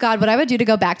 oh, God, what I would do to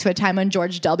go back to a time when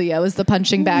George W. was the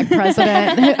punching bag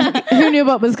president who knew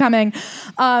what was coming.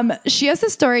 She has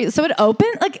this story. So it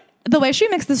opened, like, the way she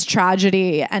mixes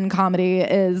tragedy and comedy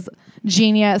is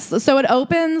genius. So it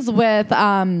opens with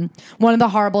one of the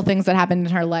horrible things that happened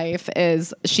in her life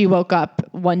is she woke up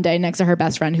one day next to her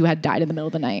best friend who had died in the middle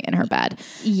of the night in her bed.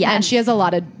 Yes. And she has a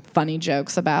lot of funny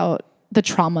jokes about the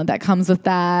trauma that comes with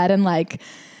that and like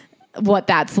what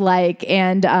that's like.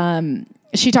 And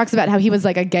she talks about how he was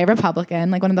like a gay Republican,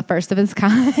 like one of the first of his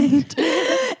kind.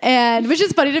 And which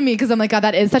is funny to me because I'm like, God,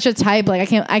 that is such a type. Like I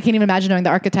can't even imagine knowing the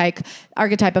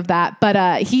archetype of that.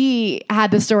 But he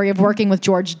had the story of working with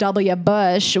George W.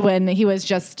 Bush when he was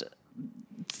just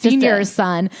senior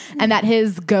son, and that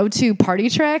his go-to party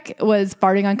trick was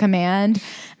farting on command,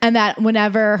 and that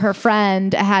whenever her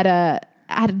friend had a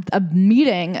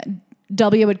meeting,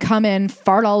 W would come in,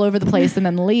 fart all over the place, and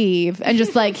then leave. And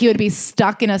just like he would be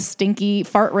stuck in a stinky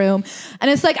fart room. And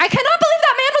it's like, I cannot believe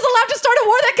that man was allowed to start a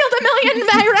war that killed 1 million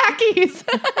Iraqis.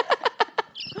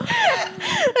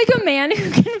 Like a man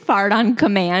who can fart on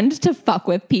command to fuck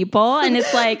with people. And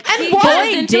it's like, He boy,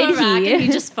 goes into did Iraq he. and he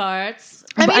just farts.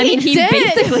 I mean, he did.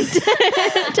 basically did.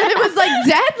 It was like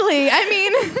deadly. I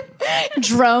mean,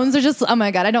 drones are just, oh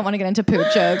my God, I don't want to get into poop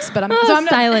jokes, but I'm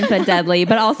Silent but deadly,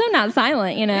 but also not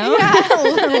silent, you know?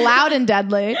 Yeah, loud and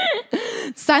deadly.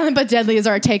 Silent but deadly is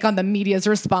our take on the media's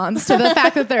response to the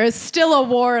fact that there is still a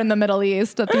war in the Middle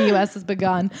East that the U.S. has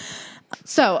begun.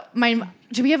 So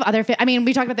do we have other? I mean,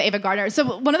 we talked about the Ava Gardner.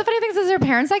 So one of the funny things is her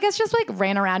parents, I guess, just like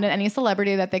ran around, and any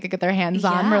celebrity that they could get their hands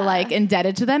on were like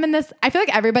indebted to them. And this, I feel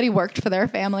like everybody worked for their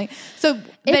family. So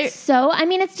it's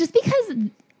just because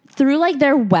through like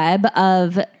their web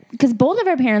of, because both of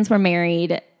her parents were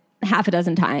married half a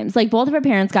dozen times. Like both of her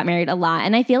parents got married a lot.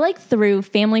 And I feel like through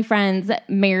family, friends,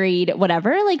 married,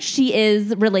 whatever, like she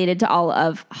is related to all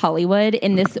of Hollywood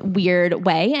in this weird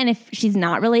way. And if she's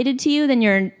not related to you, then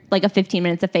you're like a 15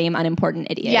 minutes of fame, unimportant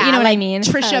idiot. Yeah, you know what like I mean?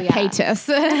 Trisha Paytas.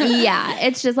 Yeah.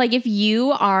 It's just like if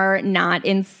you are not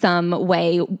in some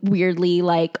way weirdly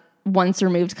like once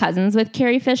removed cousins with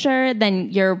Carrie Fisher,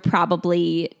 then you're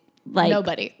probably like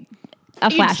nobody. A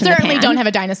flash you in the certainly pan. don't have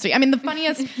a dynasty. I mean, the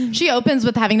funniest, she opens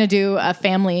with having to do a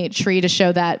family tree to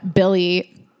show that Billy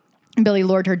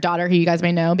lured her daughter, who you guys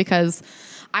may know, because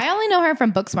I only know her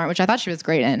from Booksmart, which I thought she was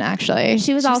great in, actually.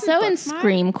 She was also in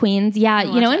Scream Queens. Yeah,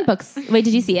 you know, in books. Wait,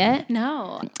 did you see it?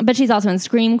 No. But she's also in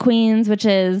Scream Queens, which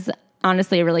is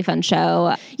honestly a really fun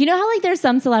show. You know how like there's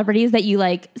some celebrities that you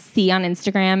like see on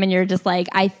Instagram and you're just like,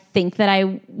 I think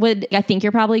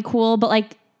you're probably cool, but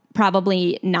like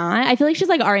probably not. I feel like she's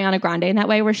like Ariana Grande in that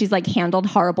way, where she's like handled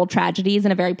horrible tragedies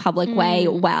in a very public way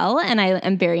well, and I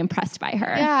am very impressed by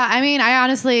her. Yeah, I mean, I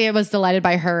honestly was delighted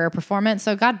by her performance,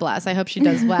 so God bless. I hope she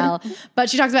does well. But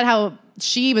she talks about how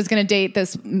she was going to date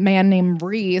this man named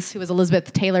Reese, who was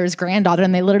Elizabeth Taylor's granddaughter,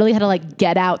 and they literally had to like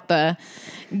get out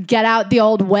the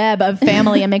old web of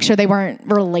family and make sure they weren't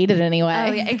related in any way.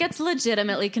 Oh, yeah. It gets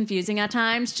legitimately confusing at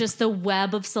times, just the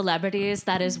web of celebrities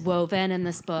that is woven in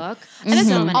this book. And it's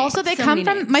also they come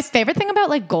from, my favorite thing about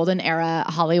like golden era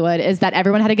Hollywood is that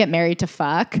everyone had to get married to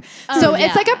fuck. So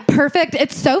it's like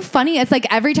it's so funny. It's like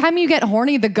every time you get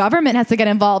horny, the government has to get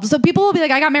involved. So people will be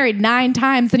like, I got married 9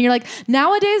 times. And you're like,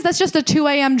 nowadays, that's just a 2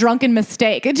 a.m. drunken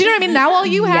mistake. Do you know what I mean? Now all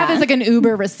you have is like an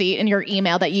Uber receipt in your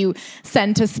email that you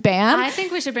send to spam. I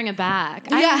think we should bring it back.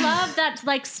 Yeah. I love that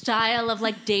like style of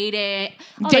like dating.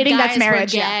 All Dating the that's guys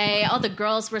marriage, were gay. All the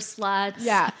girls were sluts.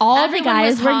 Yeah. All Everyone the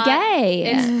guys was were hot.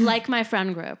 gay. It's like my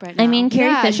friend group right now. I mean, Carrie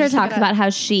Yeah, Fisher just look talks it up. about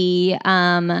how she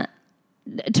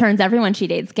turns everyone she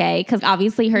dates gay, because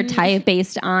obviously her type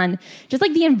based on just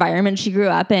like the environment she grew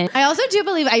up in. I also do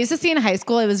believe, I used to see in high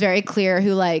school, it was very clear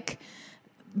who like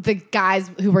the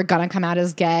guys who were gonna come out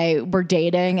as gay were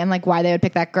dating and like why they would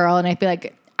pick that girl. And I feel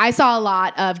like I saw a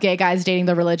lot of gay guys dating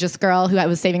the religious girl who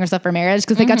was saving herself for marriage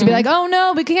because they got to be like, oh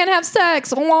no, we can't have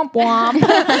sex. Womp womp.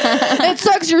 It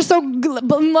sucks. You're so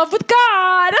in love with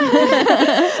God.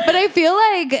 But I feel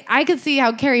like I could see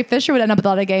how Carrie Fisher would end up with a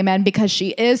lot of gay men because she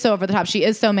is so over the top. She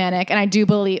is so manic. And I do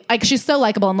believe like she's so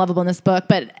likable and lovable in this book.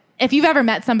 But if you've ever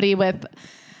met somebody with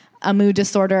a mood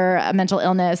disorder, a mental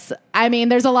illness. I mean,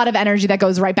 there's a lot of energy that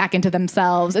goes right back into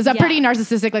themselves. It's a pretty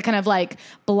narcissistic, like kind of like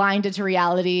blinded to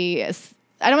reality.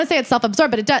 I don't want to say it's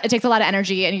self-absorbed, but it takes a lot of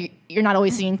energy, and you're not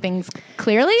always seeing things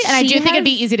clearly. And I do think it'd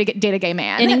be easy to date a gay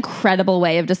man. An incredible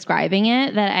way of describing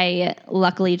it that I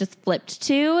luckily just flipped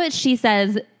to. She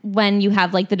says when you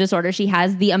have like the disorder she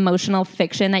has, the emotional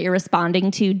fiction that you're responding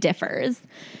to differs.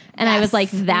 And I was like,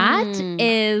 that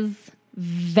is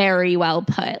very well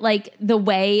put. Like the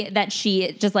way that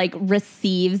she just like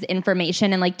receives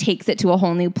information and like takes it to a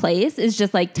whole new place is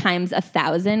just like times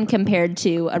 1,000 compared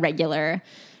to a regular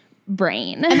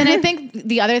brain. And then I think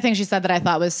the other thing she said that I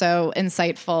thought was so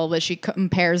insightful was she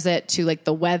compares it to like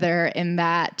the weather, in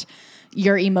that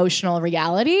your emotional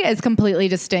reality is completely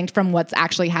distinct from what's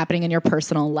actually happening in your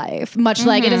personal life. Much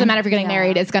like it doesn't matter if you're getting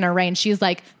married, it's going to rain. She's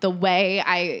like, the way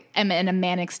I am in a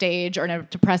manic stage or in a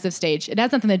depressive stage, it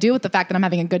has nothing to do with the fact that I'm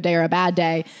having a good day or a bad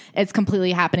day. It's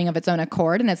completely happening of its own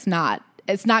accord, and it's not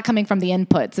coming from the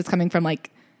inputs. It's coming from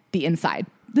like the inside.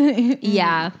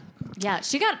 Yeah. Yeah,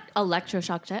 she got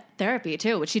electroshock therapy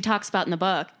too, which she talks about in the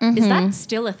book. Is that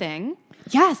still a thing?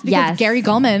 Yes, because Gary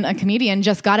Gulman, a comedian,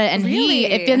 just got it. And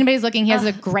if anybody's looking, he has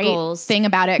a great thing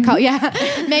about it called,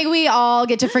 may we all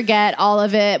get to forget all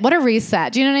of it. What a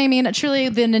reset. Do you know what I mean? Truly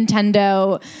the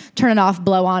Nintendo, turn it off,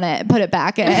 blow on it, put it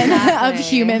back in of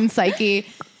human psyche.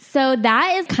 So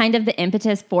that is kind of the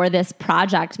impetus for this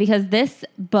project, because this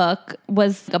book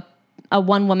was a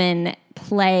one-woman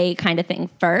play kind of thing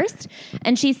first.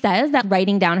 And she says that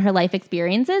writing down her life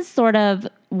experiences sort of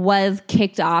was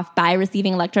kicked off by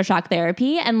receiving electroshock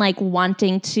therapy and like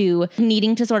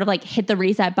needing to sort of like hit the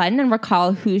reset button and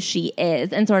recall who she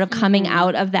is, and sort of coming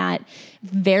out of that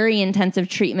very intensive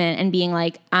treatment and being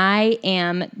like, I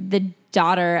am the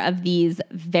daughter of these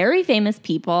very famous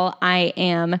people. I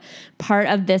am part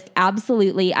of this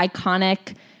absolutely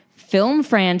iconic film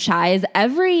franchise.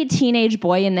 Every teenage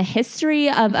boy in the history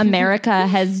of America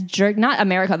has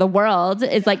the world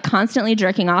is like constantly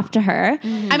jerking off to her.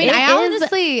 I mean,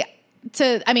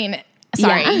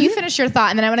 you finish your thought,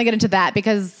 and then I want to get into that,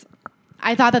 because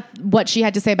I thought that what she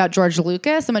had to say about George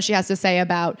Lucas and what she has to say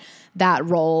about that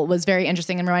role was very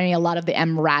interesting and reminded me a lot of the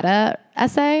Rata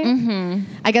essay.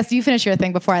 I guess you finish your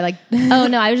thing before I like... Oh,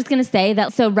 no, I was just going to say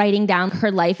that, so writing down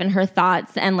her life and her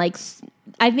thoughts, and like...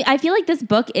 I feel like this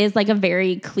book is like a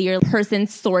very clear person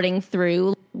sorting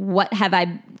through what have I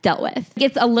dealt with.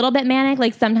 It's a little bit manic.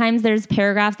 Like sometimes there's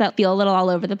paragraphs that feel a little all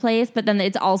over the place, but then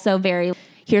it's also very,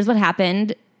 here's what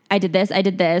happened. I did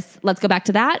this. Let's go back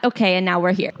to that. Okay. And now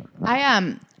we're here.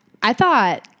 I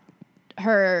thought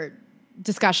her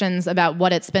discussions about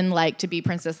what it's been like to be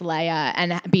Princess Leia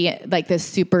and be like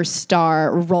this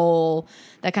superstar role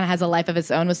that kind of has a life of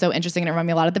its own was so interesting. And it reminded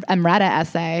me a lot of the Emrata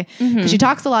essay. She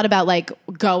talks a lot about like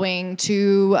going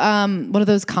to, what are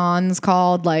those cons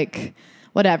called? Like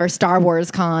whatever, Star Wars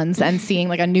cons, and seeing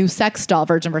like a new sex doll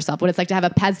version of herself, what it's like to have a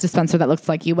Pez dispenser that looks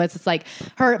like you. It's like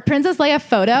her Princess Leia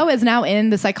photo is now in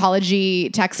the psychology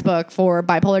textbook for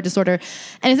bipolar disorder.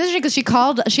 And it's interesting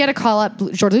because she had to call up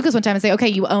George Lucas one time and say, okay,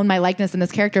 you own my likeness in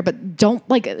this character, but don't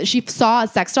like, she saw a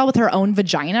sex doll with her own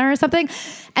vagina or something.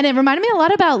 And it reminded me a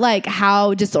lot about like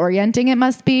how disorienting it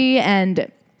must be. And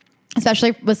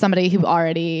especially with somebody who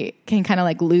already can kind of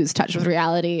like lose touch with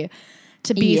reality,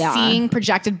 to be seeing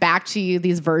projected back to you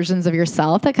these versions of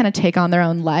yourself that kind of take on their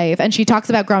own life. And she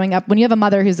talks about growing up, when you have a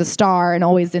mother who's a star and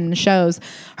always in shows,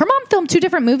 her mom filmed 2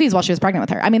 different movies while she was pregnant with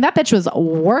her. I mean, that bitch was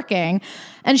working.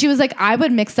 And she was like, I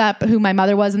would mix up who my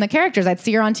mother was and the characters. I'd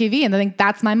see her on TV and I think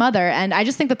that's my mother. And I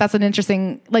just think that that's an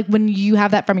interesting, like when you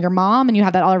have that from your mom and you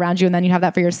have that all around you and then you have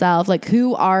that for yourself, like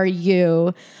who are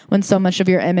you when so much of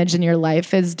your image in your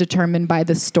life is determined by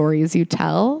the stories you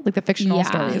tell, like the fictional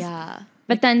stories. Yeah.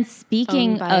 But then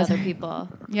speaking by of other people,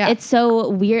 it's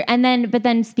so weird. But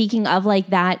then speaking of like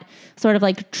that sort of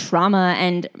like trauma,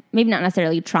 and maybe not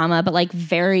necessarily trauma, but like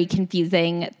very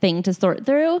confusing thing to sort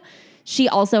through. She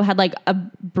also had like a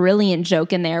brilliant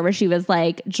joke in there where she was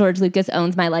like, George Lucas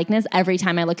owns my likeness. Every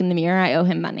time I look in the mirror, I owe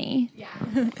him money. Yeah.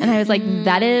 And I was like,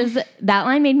 that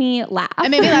line made me laugh.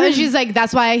 And maybe that was, she's like,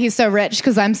 that's why he's so rich,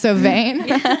 because I'm so vain.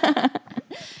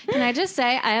 Can I just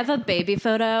say, I have a baby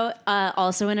photo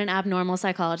also in an abnormal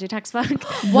psychology textbook.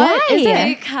 Why? Is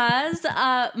it? Because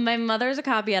my mother's a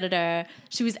copy editor.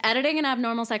 She was editing an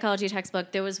abnormal psychology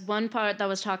textbook. There was one part that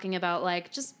was talking about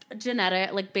like just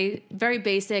genetic, like very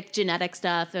basic genetic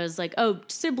stuff. It was like, oh,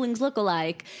 siblings look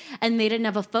alike. And they didn't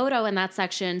have a photo in that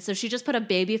section. So she just put a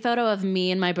baby photo of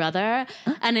me and my brother.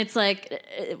 And it's like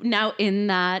now in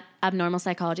that abnormal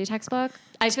psychology textbook.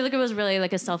 I feel like it was really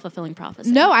like a self-fulfilling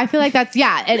prophecy. No, I feel like that's,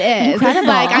 is. Incredible. It's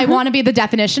like, I want to be the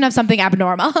definition of something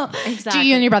abnormal. Exactly. Do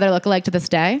you and your brother look alike to this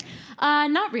day?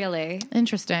 Not really.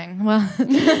 Interesting. Well, you're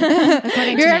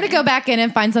going to go back in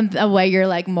and find a way you're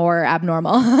like more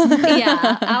abnormal.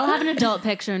 Yeah, I'll have an adult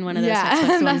picture in one of those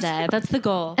textbooks one day. That's the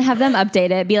goal. Have them update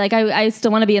it. Be like, I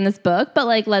still want to be in this book, but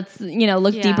like, let's,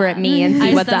 look deeper at me and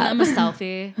see what's up. Send them a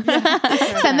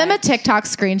selfie. Send them a TikTok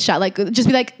screenshot. Like, just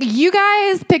be like, you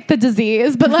guys pick the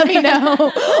disease, but let me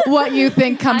know what you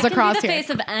think comes across I can be the here. face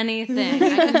of anything.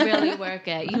 I can really work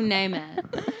it. You name it.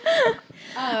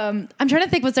 I'm trying to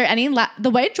think. Was there any the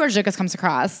way George Lucas comes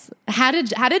across? How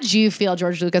did you feel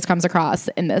George Lucas comes across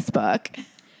in this book?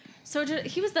 So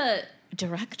he was the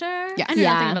director? Yes. I know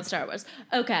Yeah. nothing about Star Wars.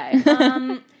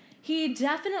 Okay. He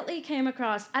definitely came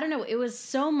across, I don't know, it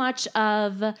was hard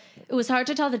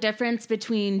to tell the difference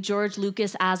between George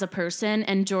Lucas as a person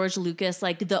and George Lucas,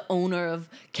 like the owner of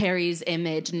Carrie's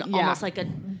image and almost like a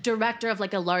director of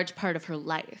like a large part of her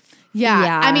life.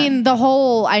 Yeah. I mean,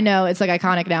 I know it's like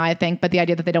iconic now, I think, but the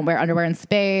idea that they don't wear underwear in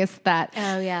space, that.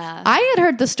 Oh, yeah. I had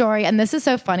heard the story, and this is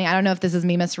so funny. I don't know if this is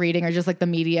me misreading or just like the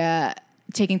media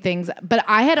taking things, but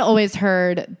I had always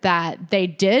heard that they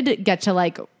did get to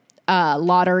like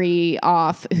lottery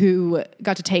off who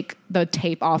got to take the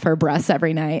tape off her breasts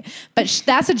every night. But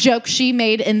that's a joke she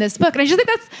made in this book. And I just think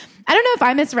I don't know if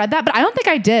I misread that, but I don't think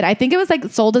I did. I think it was like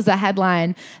sold as a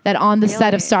headline that on the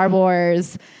set of Star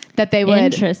Wars that they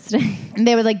would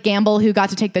they would like gamble who got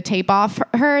to take the tape off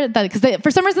her, because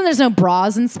for some reason there's no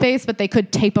bras in space, but they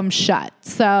could tape them shut.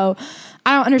 So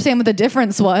I don't understand what the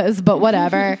difference was, but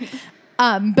whatever.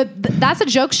 But that's a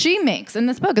joke she makes in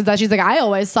this book, is that she's like, I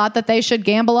always thought that they should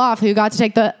gamble off who got to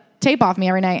take the tape off me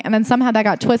every night. And then somehow that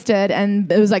got twisted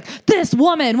and it was like, this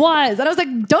woman was. And I was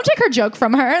like, don't take her joke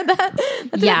from her.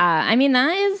 Yeah. I mean,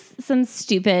 that is some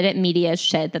stupid media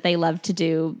shit that they love to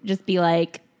do. Just be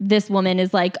like, this woman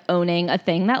is like owning a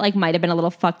thing that like might have been a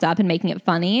little fucked up and making it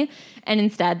funny. And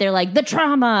instead they're like, the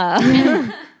trauma.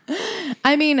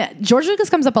 I mean, George Lucas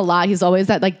comes up a lot. He's always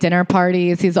at like dinner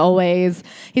parties. He's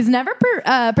never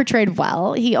portrayed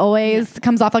well. He always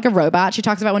comes off like a robot. She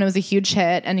talks about when it was a huge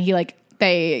hit and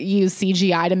they use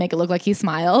CGI to make it look like he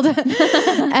smiled.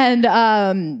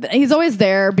 And he's always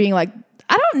there being like,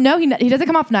 I don't know. He doesn't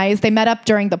come off nice. They met up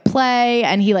during the play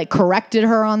and he like corrected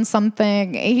her on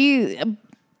something.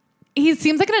 He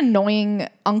seems like an annoying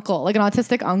uncle, like an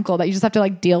autistic uncle that you just have to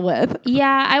like deal with.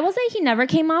 Yeah, I will say he never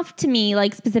came off to me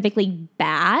like specifically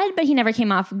bad, but he never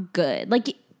came off good.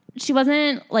 Like she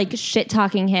wasn't like shit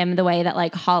talking him the way that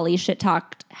like Holly shit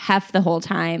talked Hef the whole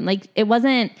time. Like it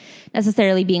wasn't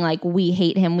necessarily being like, we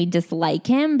hate him, we dislike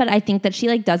him, but I think that she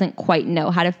like doesn't quite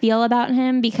know how to feel about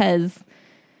him because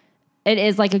it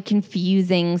is like a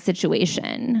confusing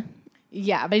situation.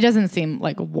 Yeah, but he doesn't seem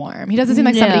like warm. He doesn't seem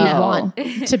like somebody you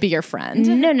want to be your friend.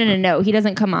 No. He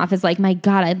doesn't come off as like, my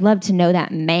God, I'd love to know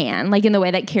that man. Like in the way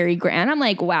that Cary Grant, I'm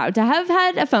like, wow, to have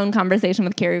had a phone conversation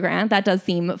with Cary Grant, that does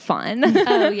seem fun.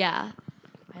 Oh, yeah.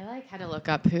 I like had to look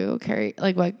up who Carrie,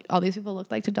 like what all these people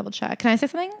look like to double check. Can I say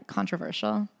something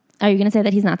controversial? Are you going to say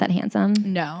that he's not that handsome?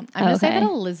 No. I'm going to say that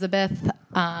Elizabeth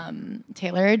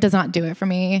Taylor does not do it for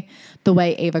me the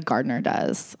way Ava Gardner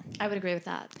does. I would agree with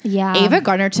that. Yeah. Ava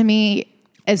Gardner to me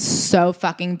is so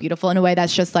fucking beautiful in a way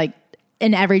that's just like,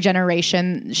 in every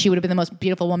generation, she would have been the most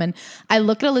beautiful woman. I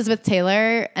look at Elizabeth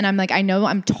Taylor and I'm like, I know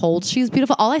I'm told she's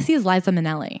beautiful. All I see is Liza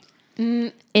Minnelli.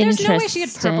 There's no way she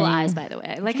had purple eyes, by the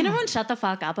way. Like, can everyone shut the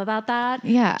fuck up about that?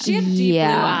 Yeah. She had deep blue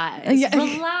eyes. Yeah.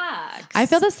 Relax. I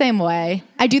feel the same way.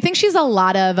 I do think she's a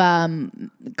lot of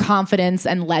confidence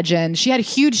and legend. She had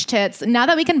huge tits. Now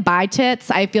that we can buy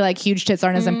tits, I feel like huge tits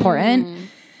aren't as important.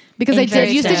 Because they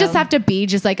used to just have to be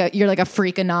just like you're like a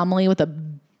freak anomaly with a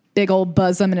big old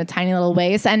bosom and a tiny little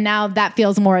waist. And now that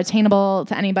feels more attainable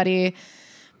to anybody.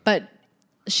 But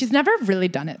she's never really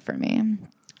done it for me.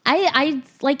 I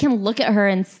like can look at her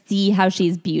and see how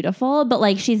she's beautiful, but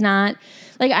like she's not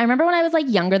like, I remember when I was like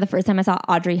younger, the first time I saw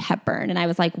Audrey Hepburn and I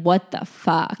was like, what the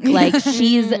fuck? Like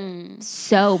she's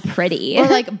so pretty. Or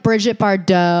like Bridget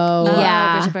Bardot.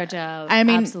 Yeah. Bridget Bardot. I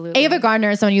mean, absolutely. Ava Gardner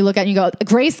is someone you look at and you go,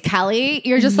 Grace Kelly,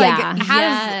 you're just like,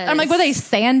 I'm like, what, they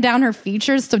sand down her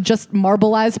features to just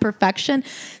marbleize perfection?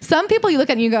 Some people you look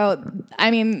at and you go,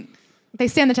 I mean, they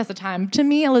stand the test of time. To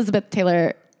me, Elizabeth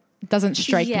Taylor doesn't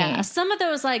strike me. Some of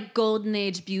those like golden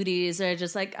age beauties are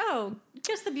just like, oh,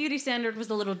 just the beauty standard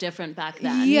was a little different back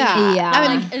then. Yeah. Yeah.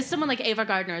 I mean, like, someone like Ava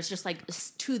Gardner is just like,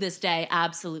 to this day,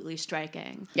 absolutely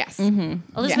striking. Yes.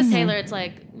 Elizabeth Taylor, it's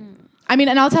like... I mean,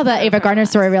 and I'll tell the Ava Gardner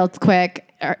story real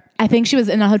quick. I think she was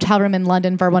in a hotel room in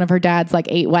London for one of her dad's like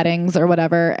 8 weddings or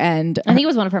whatever. And I think it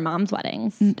was one of her mom's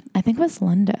weddings. I think it was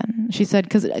London. She said,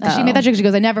 because she made that joke. She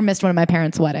goes, I never missed one of my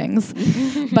parents' weddings.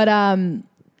 But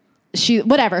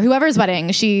whoever's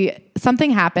wedding,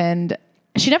 something happened.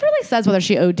 She never really says whether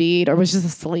she OD'd or was just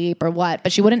asleep or what,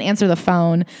 but she wouldn't answer the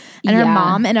phone. And her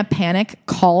mom, in a panic,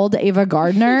 called Ava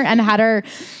Gardner and had her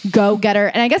go get her.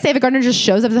 And I guess Ava Gardner just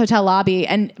shows up at the hotel lobby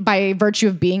and by virtue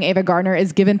of being Ava Gardner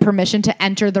is given permission to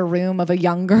enter the room of a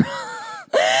young girl.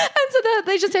 And so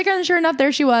they just take her, and sure enough,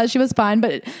 there she was. She was fine,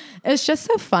 but it's just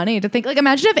so funny to think. Like,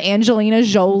 imagine if Angelina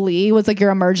Jolie was like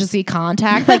your emergency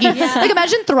contact. Like, like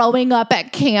imagine throwing up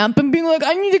at camp and being like,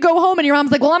 "I need to go home," and your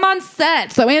mom's like, "Well, I'm on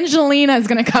set, so Angelina is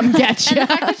gonna come get you." And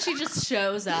the fact that she just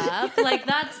shows up, like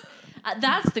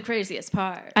that's the craziest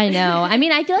part. I know. I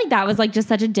mean, I feel like that was like just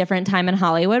such a different time in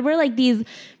Hollywood where like these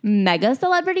mega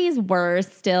celebrities were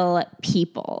still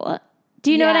people.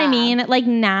 Do you know what I mean? Like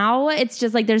now it's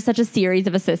just like there's such a series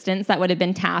of assistants that would have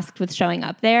been tasked with showing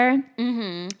up there.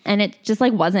 Mm-hmm. And it just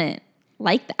like wasn't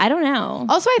like I don't know.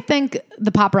 Also, I think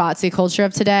the paparazzi culture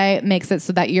of today makes it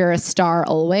so that you're a star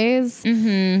always.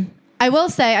 Mm-hmm. I will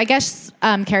say, I guess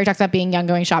Carrie talks about being young,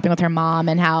 going shopping with her mom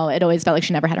and how it always felt like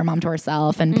she never had her mom to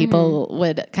herself and people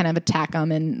would kind of attack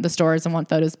them in the stores and want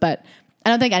photos. But I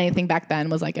don't think anything back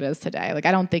then was like it is today. Like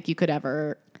I don't think you could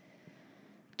ever...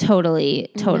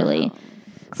 Totally. No.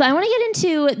 So I want to get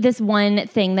into this one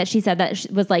thing that she said that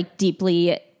was like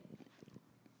deeply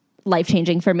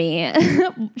life-changing for me.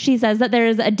 She says that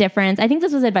there's a difference. I think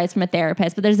this was advice from a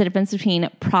therapist, but there's a difference between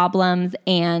problems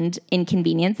and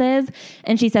inconveniences.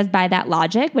 And she says by that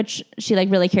logic, which she like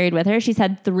really carried with her, she's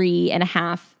had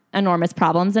 3.5 enormous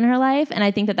problems in her life. And I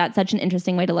think that that's such an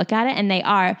interesting way to look at it. And they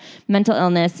are mental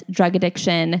illness, drug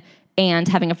addiction, and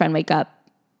having a friend wake up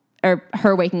or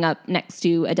her waking up next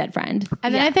to a dead friend.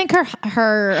 And then I think her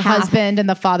husband and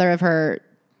the father of her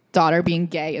daughter being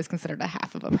gay is considered a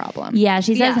half of a problem. Yeah,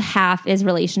 she says half is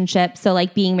relationship. So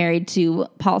like being married to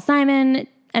Paul Simon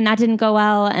and that didn't go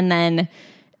well. And then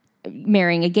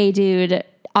marrying a gay dude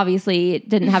obviously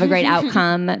didn't have a great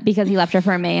outcome because he left her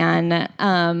for a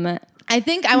man. I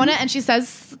think I want to, and she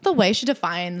says the way she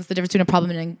defines the difference between a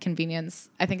problem and inconvenience,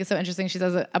 I think is so interesting. She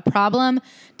says a problem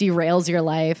derails your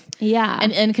life. Yeah.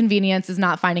 And inconvenience is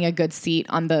not finding a good seat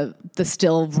on the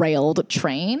still railed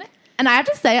train. And I have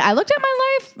to say, I looked at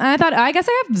my life and I thought, I guess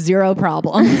I have 0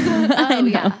 problems. Oh,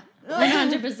 yeah.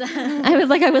 100%. I was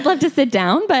like, I would love to sit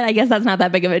down, but I guess that's not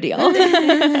that big of a deal.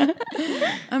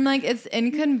 I'm like, it's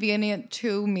inconvenient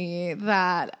to me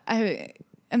that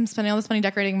I'm spending all this money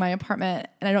decorating my apartment,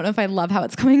 and I don't know if I love how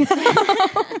it's coming out.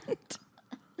 I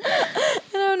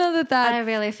don't know that. I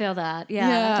really feel that.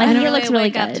 Yeah. I think don't it looks really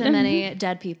wake up good. to many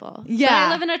dead people. Yeah. But I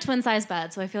live in a twin size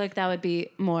bed, so I feel like that would be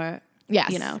more,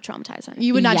 traumatizing.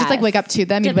 You would not just like wake up to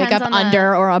them. You'd wake Depends up on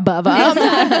under or above them.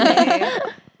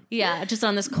 Exactly. Yeah, just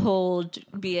on this cold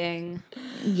being.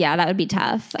 Yeah, that would be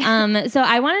tough. So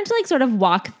I wanted to like sort of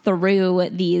walk through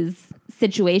these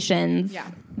situations,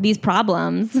 these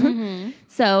problems. Mm-hmm.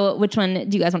 So which one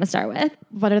do you guys want to start with?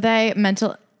 What are they?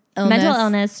 Mental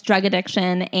illness, drug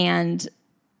addiction, and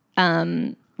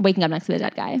waking up next to a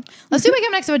dead guy. Let's do waking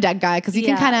up next to a dead guy because you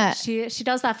can kind of... She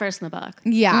does that first in the book.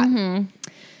 Yeah. Mm-hmm.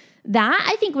 That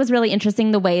I think was really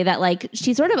interesting, the way that like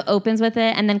she sort of opens with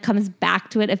it and then comes back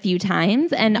to it a few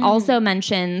times and also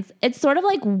mentions it's sort of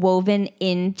like woven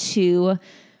into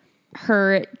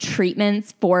her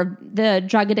treatments for the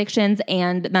drug addictions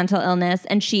and mental illness.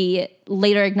 And she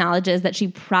later acknowledges that she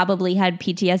probably had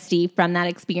PTSD from that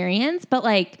experience, but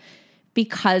like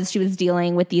because she was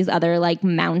dealing with these other like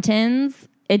mountains,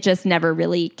 it just never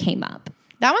really came up.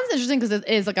 That one's interesting because it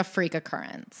is like a freak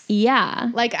occurrence. Yeah.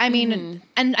 Like, I mean,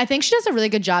 and I think she does a really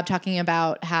good job talking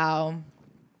about how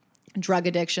drug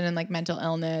addiction and like mental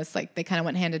illness, like they kind of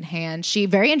went hand in hand. She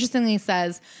very interestingly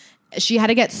says she had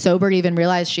to get sober to even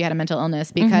realize she had a mental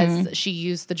illness because she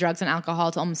used the drugs and alcohol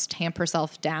to almost tamp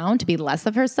herself down, to be less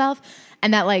of herself.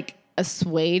 And that like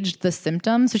assuaged the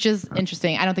symptoms, which is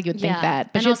interesting. I don't think you would think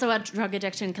that. But also a drug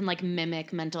addiction can like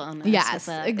mimic mental illness. Yes,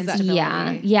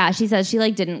 exactly. Yeah. She says she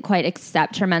like didn't quite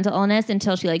accept her mental illness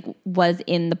until she like was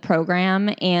in the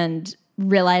program and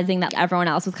realizing that everyone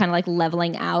else was kind of like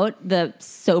leveling out the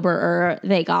soberer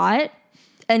they got.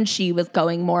 And she was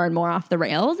going more and more off the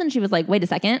rails. And she was like, wait a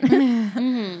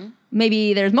second.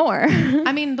 Maybe there's more.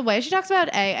 I mean, the way she talks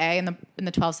about AA in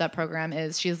the 12-step program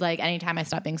is she's like, anytime I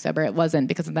stopped being sober, it wasn't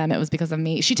because of them. It was because of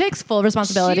me. She takes full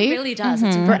responsibility. She really does.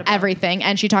 It's for everything.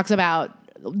 And she talks about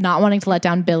not wanting to let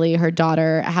down Billy, her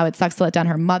daughter, how it sucks to let down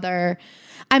her mother.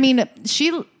 I mean,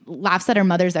 she laughs at her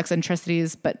mother's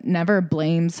eccentricities, but never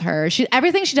blames her.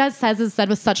 Everything she says is said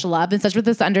with such love and such with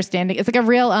this understanding. It's like a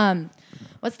real,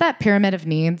 what's that pyramid of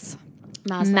needs?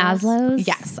 Maslow's?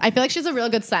 Yes. I feel like she's a real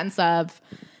good sense of,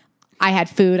 I had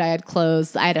food, I had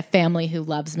clothes, I had a family who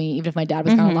loves me, even if my dad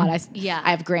was gone a lot.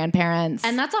 I have grandparents.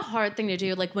 And that's a hard thing to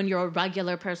do, like when you're a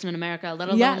regular person in America, let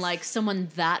alone like someone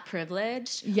that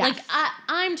privileged. Yes. Like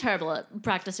I'm terrible at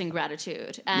practicing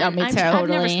gratitude. And No, me too. I've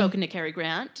never spoken to Cary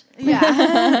Grant.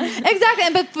 Yeah. Exactly.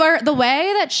 But for the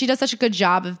way that she does such a good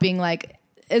job of being like,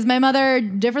 is my mother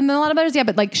different than a lot of mothers? Yeah,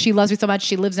 but like she loves me so much.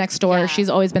 She lives next door. Yeah. She's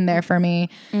always been there for me.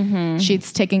 Mm-hmm.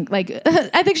 She's taking like,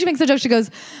 I think she makes a joke.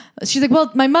 She's like,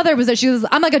 well, my mother was there. She goes,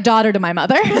 I'm like a daughter to my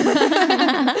mother.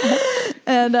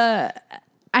 And I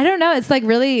don't know. It's like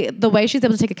really the way she's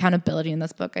able to take accountability in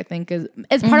this book, I think is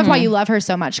part of why you love her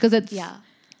so much. Because it's,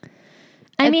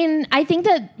 I mean, I think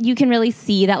that you can really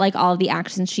see that like all of the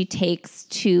actions she takes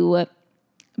to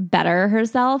better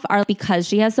herself are because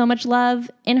she has so much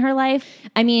love in her life.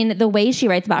 I mean, the way she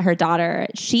writes about her daughter,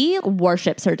 she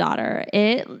worships her daughter.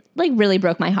 It like really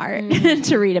broke my heart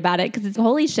to read about it because it's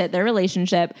holy shit, their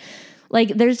relationship. Like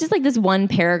there's just like this one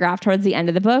paragraph towards the end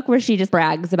of the book where she just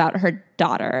brags about her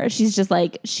daughter. She's just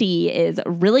like, she is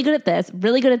really good at this,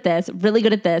 really good at this, really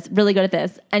good at this, really good at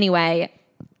this. Anyway,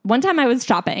 one time I was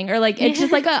shopping or like, it's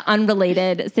just like an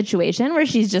unrelated situation where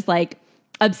she's just like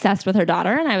obsessed with her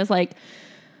daughter. And I was like,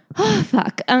 oh,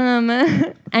 fuck.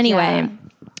 Anyway,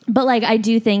 but like, I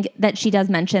do think that she does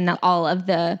mention that all of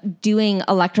the doing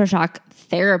electroshock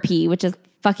therapy, which is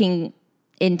fucking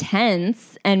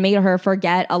intense and made her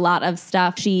forget a lot of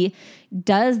stuff. She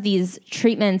does these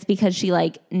treatments because she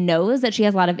like knows that she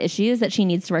has a lot of issues that she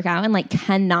needs to work out and like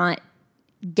cannot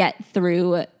get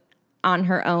through on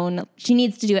her own. She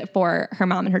needs to do it for her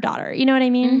mom and her daughter. You know what I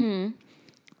mean? Mm-hmm.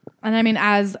 And I mean,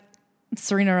 as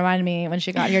Serena reminded me when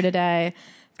she got here today,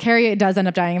 Carrie does end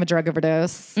up dying of a drug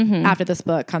overdose after this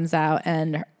book comes out,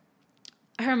 and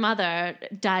her mother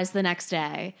dies the next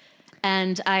day.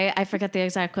 And I forget the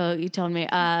exact quote you told me.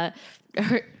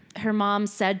 Her mom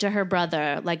said to her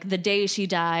brother, like the day she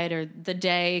died or the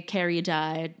day Carrie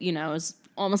died, you know, it was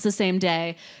almost the same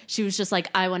day. She was just like,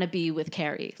 I want to be with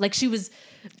Carrie. Like she was.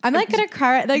 I'm like gonna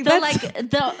cry. Like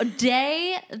the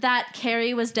day that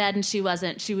Carrie was dead and she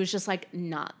wasn't. She was just like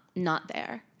not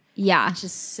there. Yeah. Which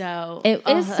is so... It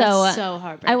is so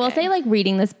heartbreaking. I will say, like,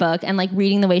 reading this book and, like,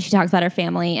 reading the way she talks about her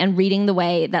family and reading the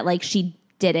way that, like, she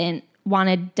didn't want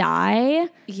to die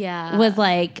was,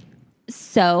 like,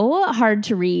 so hard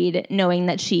to read knowing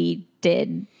that she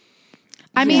did.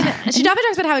 I mean, she definitely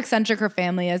talks about how eccentric her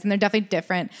family is, and they're definitely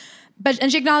different.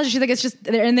 And she acknowledges, she's like, it's just,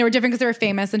 and they were different because they were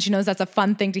famous, and she knows that's a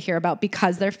fun thing to hear about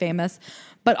because they're famous.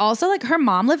 But also, like, her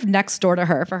mom lived next door to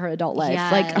her for her adult life.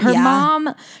 Yes. Like, her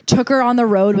mom took her on the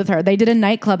road with her. They did a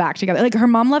nightclub act together. Like, her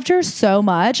mom loved her so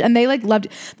much, and they, like, loved...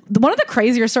 One of the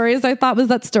crazier stories I thought was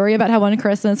that story about how one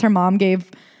Christmas her mom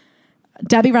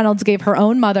Debbie Reynolds gave her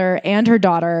own mother and her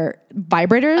daughter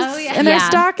vibrators in their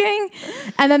stocking.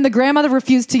 And then the grandmother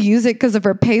refused to use it because of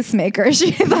her pacemaker.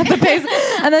 She thought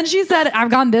and then she said, I've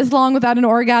gone this long without an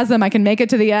orgasm. I can make it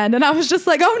to the end. And I was just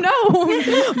like, oh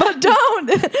no, but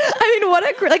don't. I mean,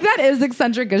 like that is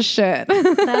eccentric as shit.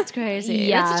 That's crazy.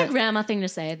 Yeah. It's such a grandma thing to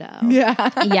say though.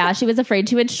 Yeah. Yeah. She was afraid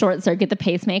she would short circuit the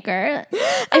pacemaker.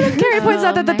 And then Carrie points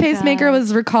out that the pacemaker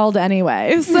was recalled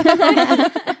anyway. So.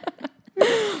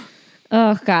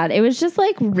 Oh, God. It was just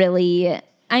like really,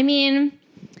 I mean,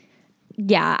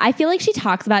 yeah, I feel like she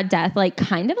talks about death like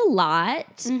kind of a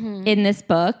lot in this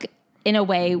book in a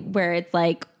way where it's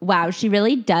like, wow, she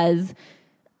really does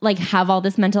like have all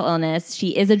this mental illness.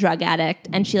 She is a drug addict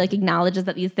and she like acknowledges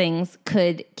that these things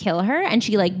could kill her and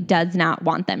she like does not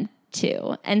want them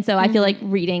to. And so I feel like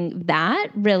reading that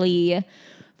really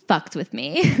fucked with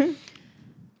me.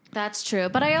 That's true.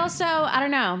 But I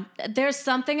don't know. There's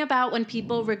something about when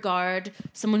people regard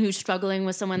someone who's struggling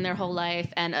with someone their whole life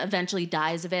and eventually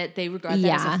dies of it, they regard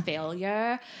that as a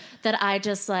failure that I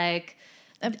just like...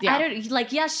 I don't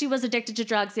like. Yes, she was addicted to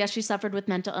drugs. Yes, she suffered with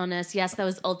mental illness. Yes, that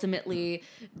was ultimately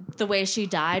the way she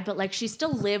died. But like, she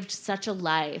still lived such a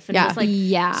life, and was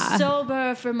like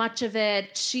sober for much of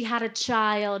it. She had a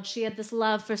child. She had this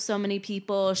love for so many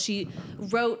people. She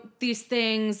wrote these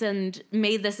things and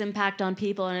made this impact on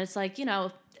people. And it's like, you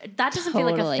know, that doesn't feel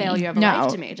like a failure of a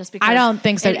life to me. Just because I don't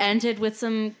think so. It ended with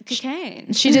some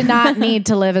cocaine. She did not need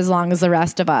to live as long as the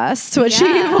rest of us to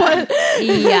achieve what.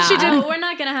 Yeah, she didn't. We're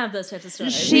not gonna have those types of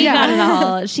stories. She got it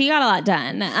all. She got a lot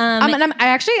done. And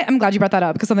I'm glad you brought that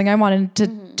up because something I wanted to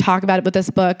talk about with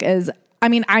this book is I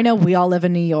mean, I know we all live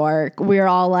in New York. We're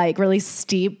all like really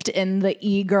steeped in the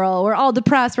e-girl. We're all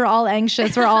depressed. We're all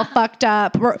anxious. We're all fucked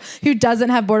up. Who doesn't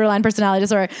have borderline personality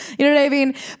disorder? You know what I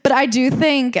mean? But I do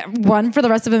think, one, for the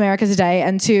rest of America today,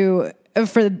 and two,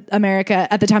 for America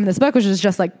at the time of this book, which was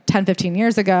just like 10, 15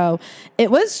 years ago, it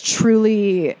was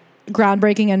truly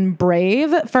groundbreaking and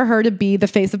brave for her to be the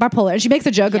face of bipolar. And she makes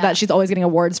a joke of that she's always getting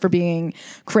awards for being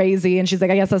crazy. And she's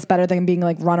like, I guess that's better than being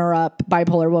like runner-up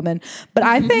bipolar woman. But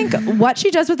I think what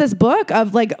she does with this book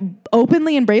of like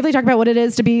openly and bravely talk about what it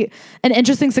is to be an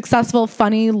interesting, successful,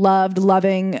 funny, loved,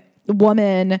 loving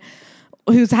woman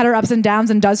who's had her ups and downs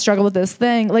and does struggle with this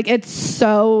thing. Like, it's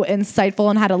so insightful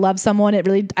on how to love someone. It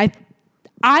really,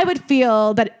 I would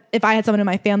feel that if I had someone in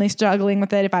my family struggling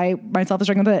with it, if I myself was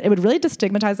struggling with it, it would really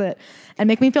destigmatize it and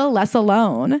make me feel less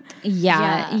alone.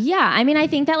 Yeah. I mean, I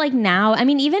think that like now, I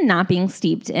mean, even not being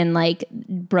steeped in like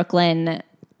Brooklyn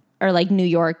or like New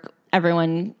York,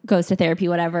 everyone goes to therapy,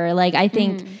 whatever. Like, I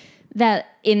think that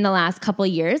in the last couple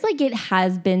of years, like it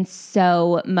has been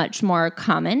so much more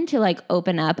common to like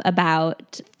open up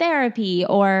about therapy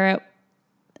or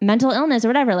mental illness or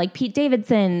whatever, like Pete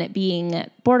Davidson being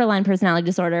borderline personality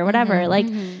disorder or whatever. Like,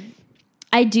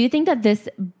 I do think that this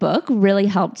book really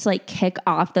helped like kick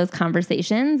off those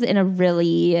conversations in a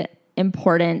really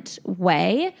important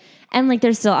way. And like,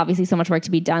 there's still obviously so much work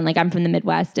to be done. Like, I'm from the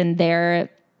Midwest, and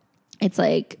there it's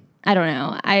like, I don't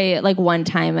know. I like one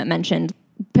time mentioned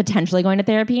potentially going to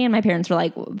therapy, and my parents were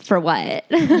like, for what?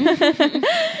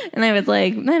 And I was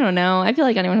like, I don't know. I feel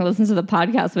like anyone who listens to the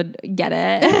podcast would get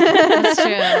it. That's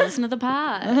true. Listen to the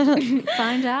pod.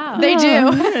 Find out. They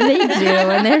do. They do.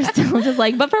 And they're still just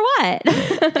like, but for what?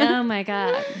 Oh my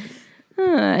God.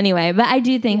 Anyway, but I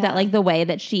do think that like the way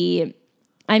that she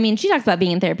talks about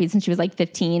being in therapy since she was like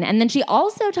 15. And then she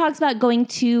also talks about going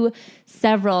to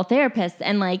several therapists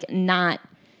and like not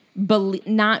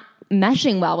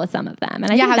meshing well with some of them. And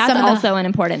I think that's also an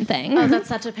important thing. Oh, that's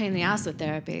such a pain in the ass with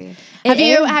therapy. Have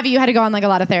you had to go on like a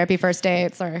lot of therapy first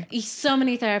dates or? So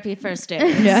many therapy first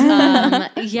dates.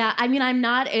 Yeah. I mean, I'm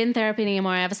not in therapy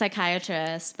anymore. I have a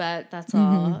psychiatrist, but that's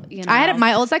all. You know. I had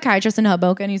my old psychiatrist in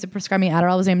Hoboken used to prescribe me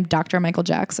Adderall. Was named Dr. Michael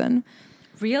Jackson.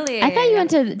 Really? I thought you went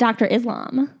to Dr.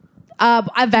 Islam.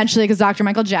 Eventually, because Dr.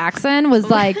 Michael Jackson was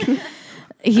like...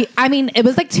 it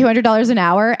was like $200 an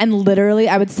hour, and literally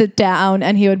I would sit down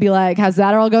and he would be like, how's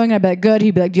that all going? And I'd be like, good.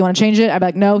 He'd be like, do you want to change it? I'd be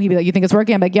like, no. He'd be like, you think it's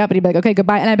working? I'd be like, yeah. But he'd be like, okay,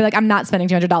 goodbye. And I'd be like, I'm not spending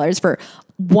 $200 for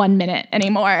 1 minute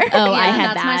anymore. Oh, I had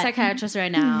that's that. my psychiatrist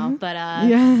right now. But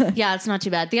yeah, it's not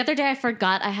too bad. The other day I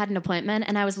forgot I had an appointment,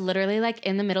 and I was literally like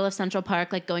in the middle of Central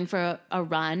Park, like going for a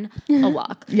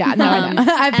walk. Yeah, no, I know.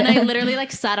 And I literally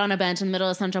like sat on a bench in the middle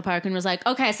of Central Park and was like,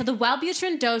 okay, so the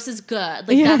Wellbutrin dose is good.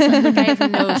 Like that's like I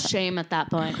have no shame at that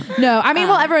point. No, I mean,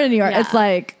 well, everyone in New York, it's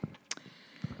like,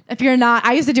 if you're not,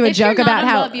 I used to do a joke about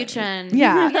how, Wellbutrin.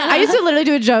 I used to literally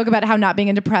do a joke about how not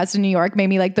being depressed in New York made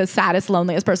me like the saddest,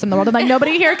 loneliest person in the world. I'm like,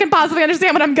 nobody here can possibly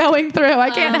understand what I'm going through. I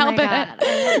can't help it.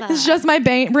 It's just my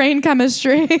brain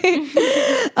chemistry.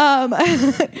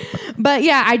 But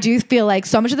yeah, I do feel like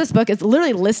so much of this book is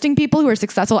literally listing people who are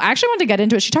successful. I actually wanted to get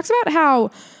into it. She talks about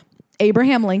how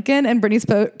Abraham Lincoln and Britney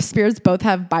Spears both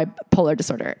have bipolar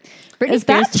disorder. Britney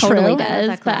Spears totally true?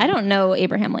 does, but I don't know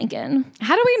Abraham Lincoln.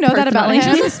 How do we know that about him? She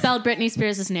also spelled Britney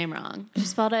Spears' name wrong. She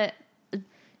spelled it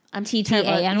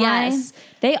TTANY. Yes.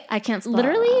 I can't spell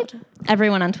literally it out.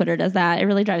 Everyone on Twitter does that. It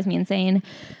really drives me insane.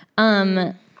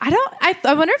 I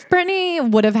wonder if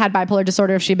Britney would have had bipolar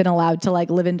disorder if she'd been allowed to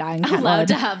like live and die in Kentwood. Allowed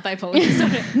to have bipolar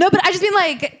disorder. No, but I just mean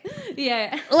like,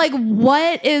 like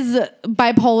what is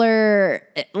bipolar?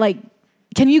 Like,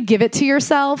 can you give it to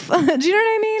yourself? Do you know what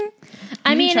I mean?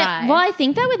 I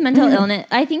think that with mental illness,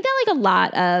 I think that like a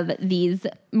lot of these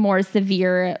more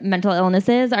severe mental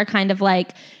illnesses are kind of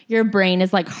like your brain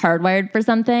is like hardwired for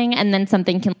something, and then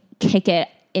something can kick it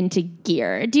into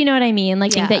gear. Do you know what I mean?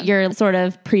 Like, think that you're sort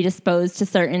of predisposed to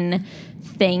certain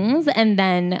things, and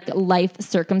then life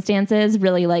circumstances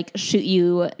really like shoot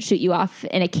you off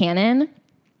in a cannon.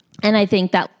 And I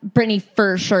think that Britney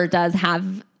for sure does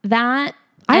have that.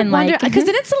 I wonder, because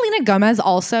didn't Selena Gomez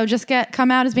also just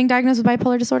come out as being diagnosed with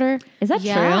bipolar disorder? Is that true?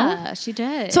 Yeah, she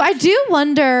did. So I do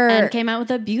wonder. And came out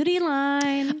with a beauty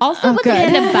line. Also, what's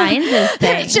Amanda Bynes'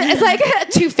 thing? It's like a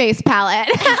Too-Faced palette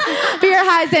for your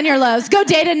highs and your lows. Go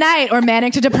day to night or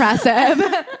manic to depressive.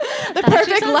 The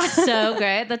perfect line. So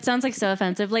great. That sounds like so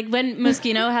offensive. Like when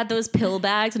Moschino had those pill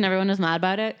bags and everyone was mad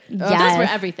about it. Yes. Those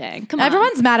were everything. Come on.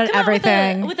 Everyone's mad at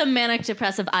everything. With a manic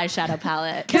depressive eyeshadow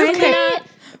palette.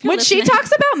 When she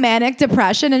talks about manic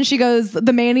depression and she goes,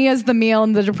 the mania is the meal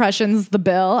and the depression's the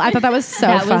bill. I thought that was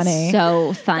so funny.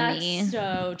 So funny. That's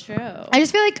so true. I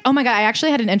just feel like, oh my God, I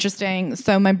actually had an interesting,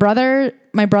 so my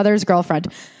brother's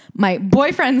girlfriend, my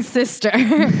boyfriend's sister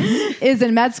is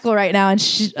in med school right now. And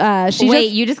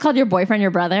you just called your boyfriend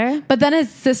your brother? But then his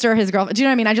sister, his girlfriend, do you know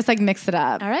what I mean? I just like mixed it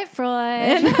up. All right,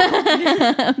 Freud.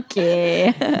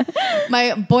 Okay.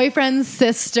 My boyfriend's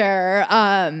sister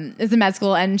is in med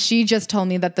school, and she just told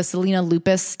me that the Selena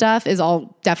lupus stuff is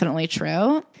all definitely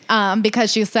true.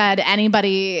 Because she said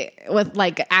anybody with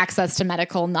like access to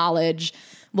medical knowledge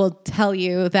will tell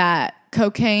you that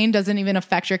cocaine doesn't even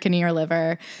affect your kidney or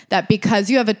liver, that because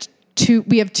you have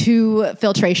we have two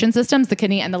filtration systems, the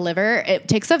kidney and the liver, it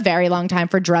takes a very long time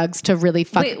for drugs to really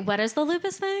Wait, what is the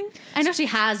lupus thing? I know she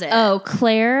has it. Oh,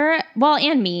 Claire, well,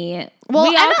 and me. Well,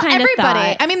 we all kind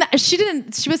everybody. of thought. I mean,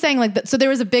 she was saying like, so there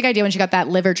was a big idea when she got that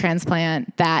liver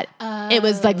transplant that it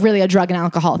was like really a drug and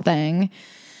alcohol thing.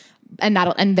 And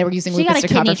they were using she lupus got a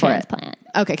to cover kidney for transplant. it.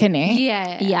 Okay, kidney.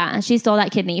 Yeah. She stole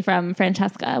that kidney from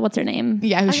Francesca. What's her name?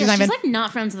 Yeah, She's like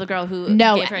not friends with the girl who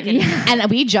gave her a kidney. And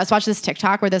we just watched this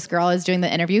TikTok where this girl is doing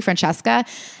the interview, Francesca,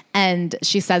 and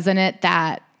she says in it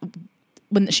that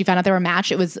when she found out they were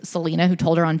matched, it was Selena who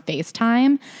told her on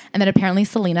FaceTime, and then apparently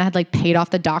Selena had like paid off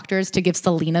the doctors to give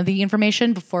Selena the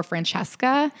information before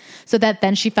Francesca, so that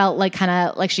then she felt like kind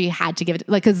of like she had to give it,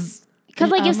 like because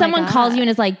like if someone calls you and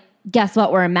is like, guess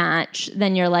what, we're a match,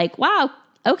 then you're like, wow,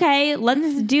 okay,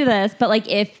 let's do this. But like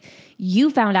if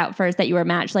you found out first that you were a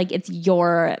match, like it's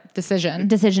your decision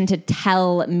to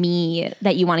tell me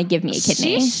that you want to give me a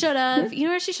kidney. She should have, you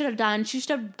know what she should have done? She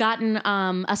should have gotten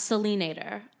a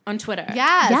Selinator on Twitter.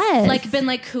 Yes. Like been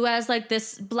like, who has like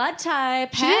this blood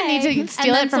type? She didn't need to steal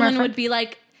and then it from her someone friend. would be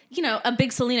like, you know, a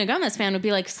big Selena Gomez fan would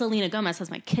be like, Selena Gomez has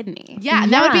my kidney. Yeah,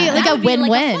 that would be like That a would be, win-win.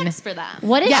 like, a flex for them.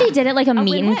 What if she did it like a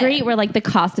meet and win-win. greet where like the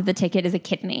cost of the ticket is a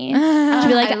kidney? She'd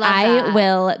be like, I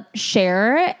will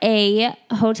share a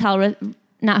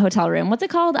not hotel room. What's it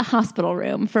called? A hospital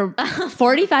room for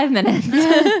 45 minutes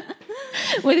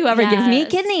with whoever gives me a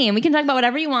kidney, and we can talk about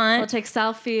whatever you want. We'll take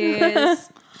selfies.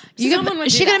 She could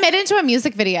have made it into a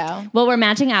music video. Well, we're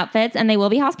matching outfits, and they will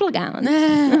be hospital gowns.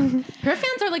 Her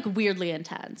fans are like weirdly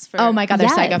intense. Oh my God, they're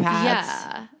Yes. psychopaths.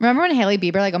 Yeah. Remember when Hailey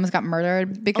Bieber like almost got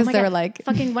murdered because they were like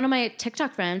fucking one of my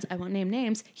TikTok friends, I won't name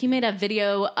names, he made a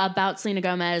video about Selena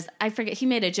Gomez. I forget, he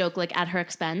made a joke like at her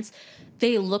expense.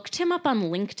 They looked him up on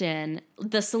LinkedIn,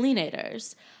 the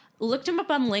Selenators, looked him up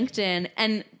on LinkedIn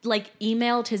and like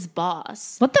emailed his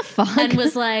boss. What the fuck? And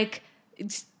was like,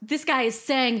 this guy is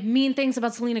saying mean things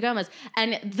about Selena Gomez.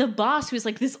 And the boss, who's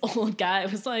like this old guy,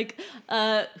 was like,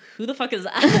 who the fuck is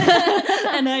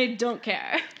that? And I don't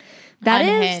care. That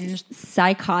Unhinged. is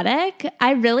psychotic.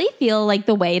 I really feel like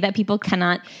the way that people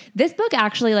cannot. This book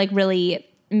actually like really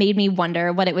made me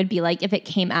wonder what it would be like if it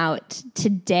came out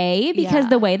today, because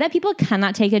the way that people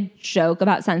cannot take a joke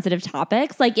about sensitive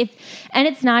topics, like and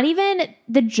it's not even,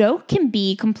 the joke can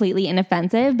be completely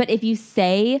inoffensive, but if you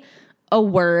say a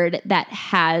word that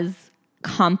has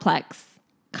complex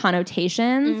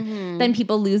connotations, then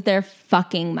people lose their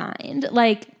fucking mind.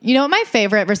 Like, you know what my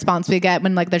favorite response we get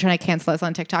when like they're trying to cancel us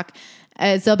on TikTok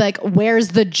is they'll be like, where's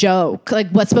the joke? Like,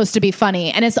 what's supposed to be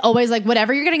funny? And it's always like,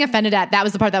 whatever you're getting offended at, that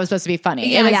was the part that was supposed to be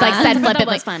funny. And it's like said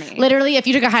flippantly. Funny. Literally, if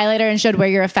you took a highlighter and showed where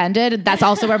you're offended, that's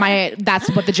also where that's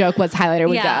what the joke was, highlighter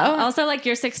would go. Also, like,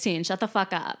 you're 16. Shut the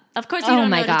fuck up. Of course you don't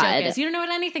know what a joke is. You don't know what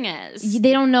anything is.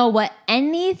 they don't know what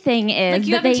anything is. Like,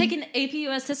 you haven't taken AP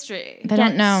US history. They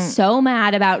don't know. So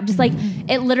mad about just like,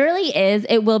 it literally is,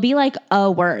 it will be like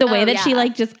a word. The way that she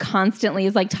like just constantly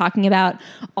is like talking about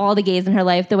all the gays in her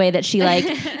life, the way that she like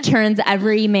turns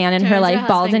every man in her life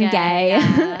bald and gay.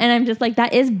 Yeah. And I'm just like,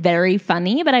 that is very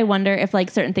funny, but I wonder if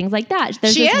like certain things like that.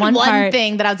 There's She this had one part,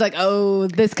 thing that I was like, oh,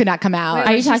 this could not come out.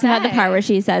 are you talking about the part where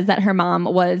she says that her mom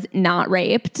was not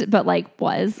raped, but like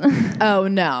was? Oh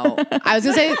no. I was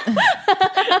gonna say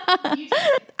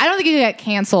I don't think you get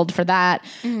canceled for that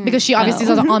because she obviously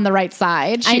is on the right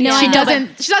side. I know,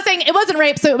 She's not saying it wasn't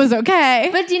rape, so it was okay.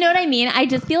 But do you know what I mean? I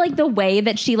just feel like the way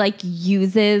that she like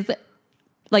uses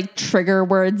like trigger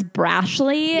words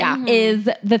brashly is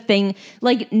the thing.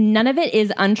 Like none of it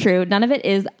is untrue. None of it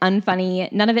is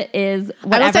unfunny. None of it is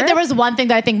whatever. I will say there was one thing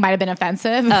that I think might have been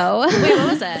offensive. Oh. Wait,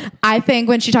 what was it? I think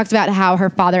when she talks about how her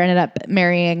father ended up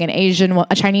marrying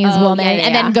a Chinese woman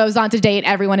and then goes on to date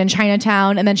everyone in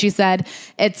Chinatown. And then she said,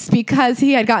 it's because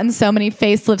he had gotten so many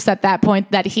facelifts at that point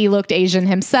that he looked Asian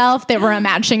himself. They were a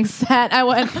matching set. I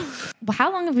went, well, how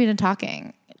long have we been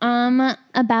talking?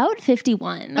 About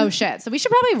 51. Oh shit. So we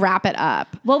should probably wrap it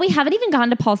up. Well, we haven't even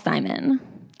gone to Paul Simon.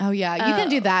 Oh yeah, you can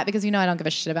do that because I don't give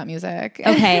a shit about music.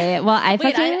 Okay, well I Wait,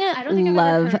 fucking I don't think I've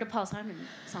love ever heard a Paul Simon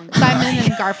song. Simon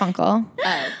and Garfunkel.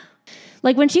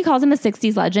 like when she calls him a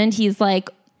 60s legend, he's like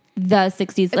the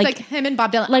 60s. It's like him and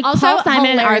Bob Dylan. Like also, Paul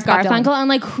Simon and Art hilarious Bob Dylan. Garfunkel, and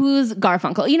like who's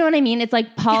Garfunkel? You know what I mean? It's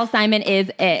like Paul Simon is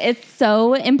it. It's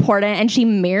so important, and she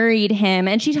married him,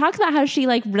 and she talks about how she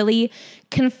like really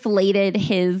conflated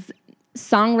his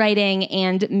songwriting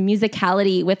and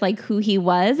musicality with like who he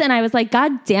was, and I was like,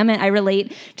 God damn it, I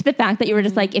relate to the fact that you were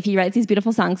just like, if he writes these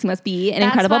beautiful songs, he must be an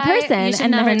incredible person. You should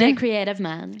and never then date creative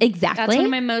men. Exactly. That's one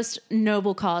of my most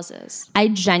noble causes. I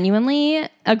genuinely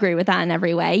agree with that in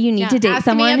every way. You need to date Ask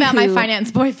someone me about who my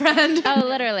finance boyfriend. Oh,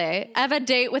 literally. I have a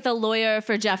date with a lawyer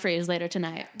for Jeffries later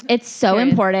tonight. it's so Period.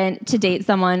 important to date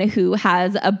someone who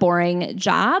has a boring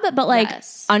job, but like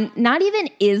Yes. not even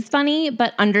is funny,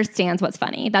 but understands what's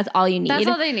funny. That's all you need. That's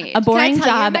all they need. A boring Can I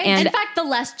tell you job, my- and In fact, the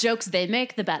less jokes they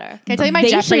make, the better. Can I tell you my they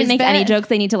Jeffries shouldn't make bit? any jokes.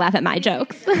 They need to laugh at my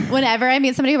jokes. Whenever I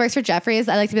meet somebody who works for Jeffries,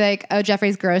 I like to be like, oh,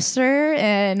 Jeffries Grocer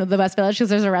in the West Village, because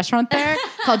there's a restaurant there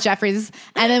called Jeffries.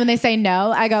 And then when they say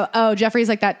no, I go, oh, Jeffries,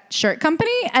 like that shirt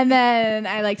company. And then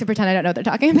I like to pretend I don't know what they're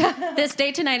talking about. This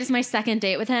date tonight is my second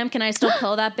date with him. Can I still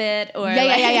pull that bit? Or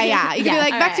Yeah. You can be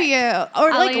like, all back to right. you.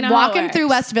 Or I'll let like you know how walk it him through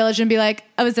works. West Village and be like,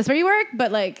 oh, is this where you work?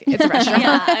 But like, it's a restaurant.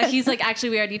 Yeah, he's like, actually,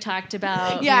 we already talked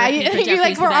about. Yeah, me working for you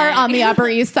like Jeffries we're today. on the Upper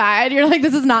East Side. You're like,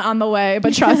 this is not on the way,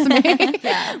 but trust me.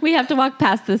 We have to walk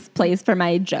past this place for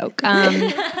my joke.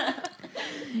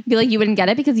 Be like, you wouldn't get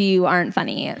it because you aren't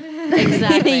funny.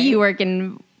 Exactly. You work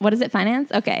in, what is it,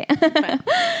 finance? Okay.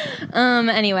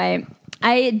 Anyway,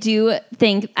 I do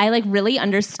think I like really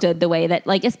understood the way that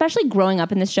like, especially growing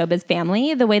up in this showbiz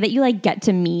family, the way that you like get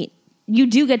to meet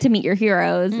your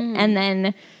heroes. And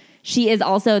then she is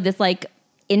also this like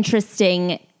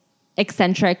interesting,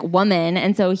 eccentric woman.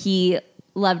 And so he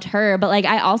loved her. But like,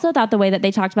 I also thought the way that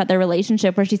they talked about their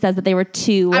relationship, where she says that they were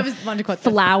two I was wanting to quote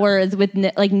this. flowers with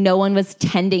like no one was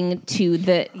tending to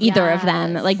either of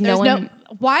them. Like There's no one.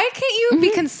 why can't you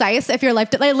be concise if your life?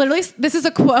 Like literally, this is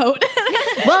a quote.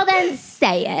 Well, then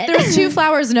say it. There's two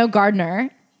flowers, no gardener.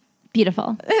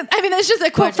 Beautiful. I mean, that's just a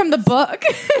quote from the book.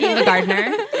 Eva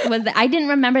Gardner I didn't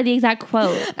remember the exact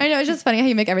quote I know, it's just funny how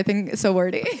you make everything so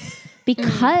wordy.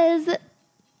 because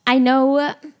I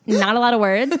know not a lot of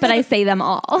words, but I say them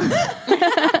all.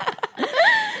 I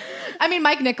mean,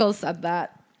 Mike Nichols said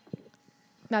that.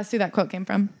 That's who that quote came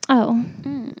from. Oh,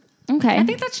 okay. I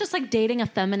think that's just like dating a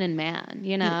feminine man,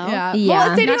 you know? Yeah. Yeah. Well,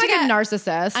 it's dating Not to like a get-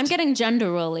 narcissist. I'm getting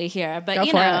gender rolly here, but Go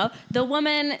you for know, the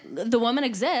woman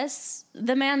exists,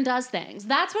 the man does things.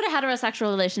 That's what a heterosexual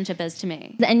relationship is to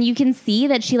me. And you can see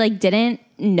that she like didn't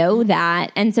know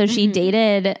that, and so she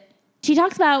dated. She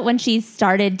talks about when she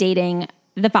started dating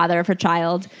the father of her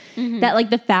child, that like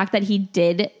the fact that he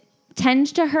did tend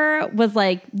to her was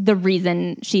like the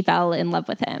reason she fell in love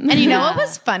with him. And you know what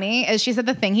was funny is she said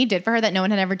the thing he did for her that no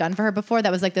one had ever done for her before,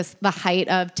 that was like the height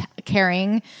of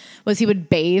caring, was he would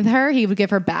bathe her. He would give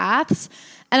her baths.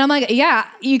 And I'm like, yeah,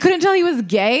 you couldn't tell he was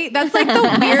gay? That's like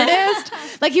the weirdest.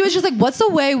 Like he was just like, what's the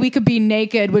way we could be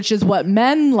naked, which is what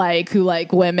men like who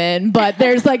like women, but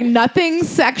there's like nothing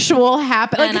sexual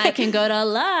happening. And I can go to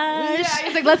Lush. Yeah,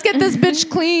 he's like, let's get this bitch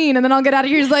clean and then I'll get out of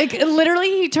here. He's like,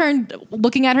 literally he turned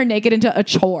looking at her naked into a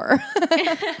chore.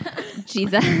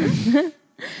 Jesus.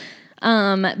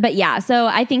 But yeah, so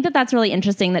I think that that's really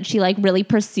interesting that she like really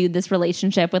pursued this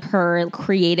relationship with her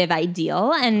creative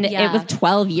ideal, and Yeah. it was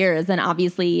 12 years and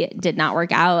obviously did not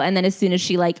work out. And then as soon as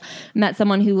she like met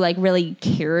someone who like really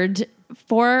cared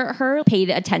for her, paid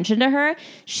attention to her,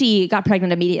 she got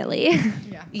pregnant immediately.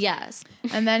 Yes.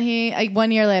 And then he, like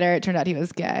 1 year later, it turned out he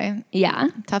was gay. Yeah.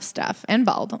 Tough stuff. And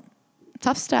bald.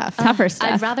 Tough stuff. Tougher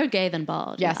stuff. I'd rather gay than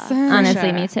bald. Yes. Yeah. Honestly,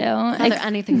 Sure. me too. Rather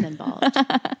anything than bald.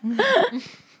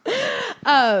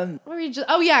 What were you just,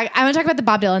 oh yeah, I want to talk about the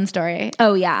Bob Dylan story.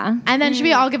 Oh yeah. And then should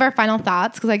we all give our final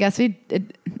thoughts? Because I guess it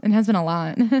has been a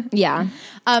lot. Yeah.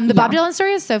 The Bob Dylan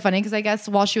story is so funny because I guess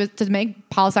while she was to make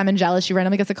Paul Simon jealous, she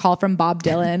randomly gets a call from Bob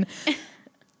Dylan.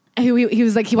 He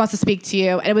was like, he wants to speak to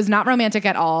you. And it was not romantic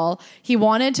at all. He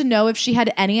wanted to know if she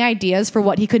had any ideas for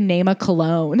what he could name a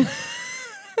cologne.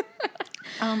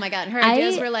 Oh my God. Her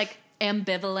ideas were like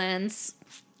ambivalence.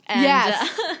 And Yes.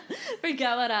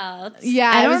 forget what else. Yeah.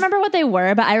 I it don't was remember what they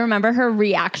were, but I remember her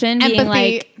reaction being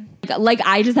Empathy. like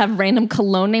I just have random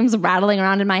cologne names rattling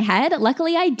around in my head.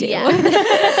 Luckily I do. Yeah. And then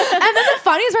the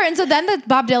funniest part, and so then the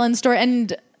Bob Dylan story,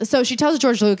 and so she tells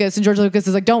George Lucas, and George Lucas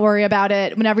is like, don't worry about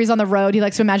it. Whenever he's on the road, he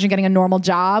likes to imagine getting a normal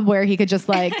job where he could just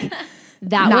like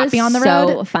That not was be on the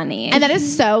so road. funny. And that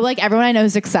is so like everyone I know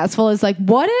who's successful is like,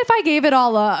 what if I gave it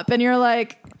all up? And you're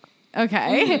like,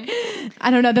 Okay.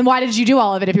 I don't know. Then why did you do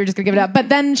all of it if you're just going to give it up? But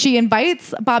then she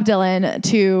invites Bob Dylan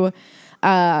to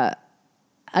a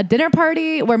dinner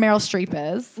party where Meryl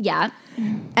Streep is. Yeah.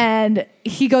 And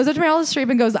he goes up to Meryl Streep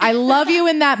and goes, I love you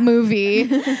in that movie.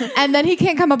 And then he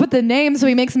can't come up with the name. So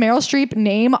he makes Meryl Streep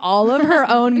name all of her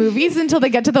own movies until they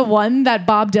get to the one that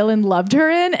Bob Dylan loved her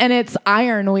in. And it's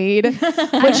Ironweed,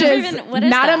 which is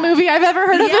not a movie I've ever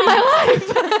heard of in my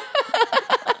life.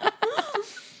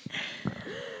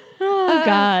 Oh,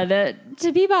 God.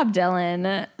 To be Bob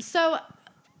Dylan. So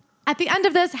at the end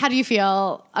of this, how do you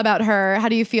feel about her? How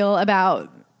do you feel about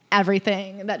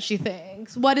everything that she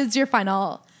thinks? What is your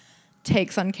final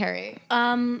takes on Carrie?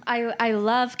 I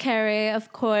love Carrie,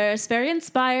 of course. Very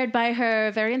inspired by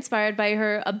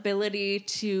her ability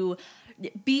to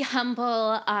be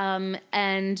humble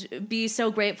and be so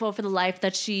grateful for the life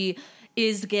that she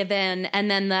is given,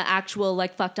 and then the actual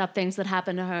like fucked up things that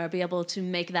happen to her, be able to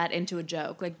make that into a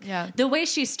joke. Like the way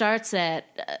she starts it,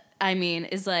 I mean,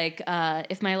 is like,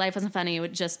 if my life wasn't funny, it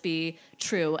would just be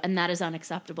true, and that is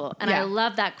unacceptable. And I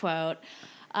love that quote.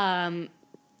 Yeah.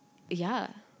 I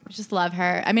just love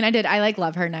her. I mean, I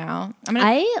love her now.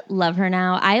 I love her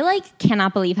now. I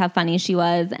cannot believe how funny she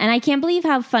was. And I can't believe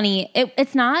how funny,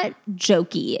 it's not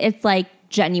jokey. It's like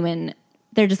genuine.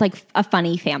 They're just like a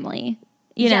funny family.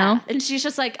 You know? And she's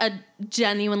just like a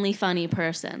genuinely funny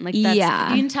person. Like, that's,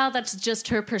 you can tell that's just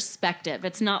her perspective.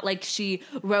 It's not like she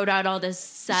wrote out all this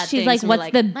sad She's things. like,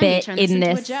 what's the bit in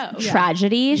this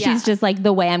tragedy? She's just like,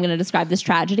 the way I'm going to describe this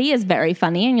tragedy is very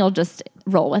funny, and you'll just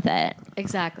roll with it.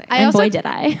 Exactly. And boy, did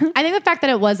I. I think the fact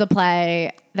that it was a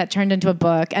play that turned into a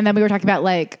book, and then we were talking about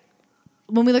like,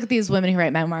 when we look at these women who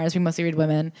write memoirs, we mostly read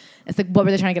women. It's like, what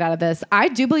were they trying to get out of this? I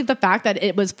do believe the fact that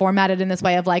it was formatted in this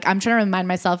way of like, I'm trying to remind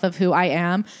myself of who I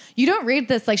am. You don't read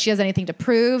this like she has anything to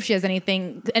prove. She has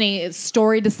any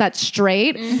story to set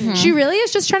straight. Mm-hmm. She really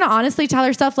is just trying to honestly tell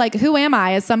herself like, who am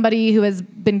I as somebody who has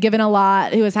been given a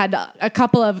lot, who has had a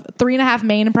couple of 3.5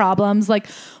 main problems. Like,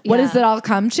 what does it all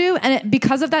come to? And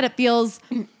because of that, it feels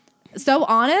so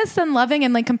honest and loving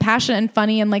and like compassionate and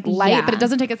funny and like light, but it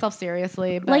doesn't take itself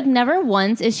seriously. But. Like never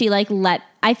once is she like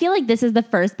I feel like this is the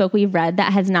first book we've read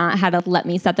that has not had a let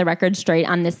me set the record straight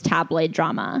on this tabloid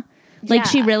drama. Like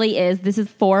she really is. This is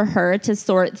for her to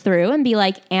sort through and be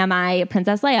like, am I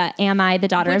Princess Leia? Am I the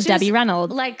daughter of Debbie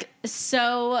Reynolds? Like,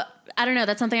 so I don't know.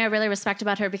 That's something I really respect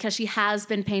about her, because she has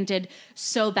been painted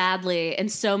so badly in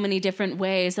so many different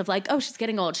ways of like, oh, she's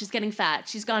getting old, she's getting fat,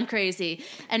 she's gone crazy.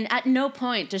 And at no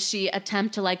point does she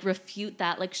attempt to like refute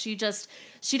that. Like she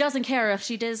doesn't care. If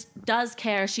she does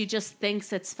care, she just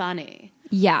thinks it's funny.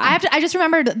 Yeah. I just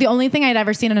remembered the only thing I'd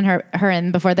ever seen in her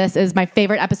in before this is my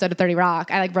favorite episode of 30 Rock.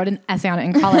 I like wrote an essay on it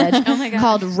in college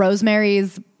called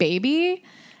Rosemary's Baby.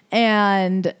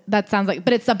 And that sounds like,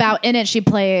 but it's about, in it, she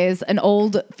plays an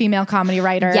old female comedy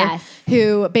writer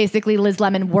who basically Liz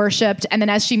Lemon worshipped. And then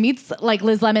as she meets, like,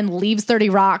 Liz Lemon leaves 30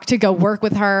 Rock to go work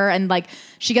with her. And like,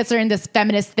 she gets her in this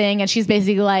feminist thing. And she's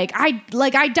basically like, I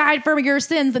died for your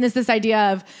sins. And it's this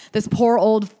idea of this poor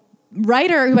old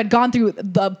writer who had gone through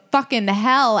the fucking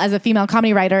hell as a female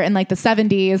comedy writer in like the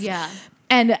 70s. Yeah.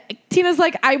 And Tina's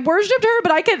like, I worshipped her,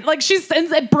 but I can't, like,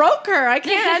 it broke her. I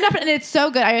can't end up, and it's so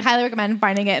good. I highly recommend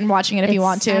finding it and watching it if you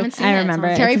want to. I remember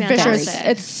it. Carrie Fisher,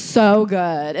 it's so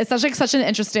good. It's such an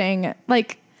interesting,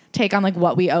 like, take on, like,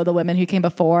 what we owe the women who came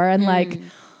before, and, like,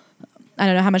 I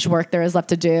don't know how much work there is left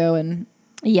to do, and...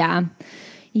 Yeah.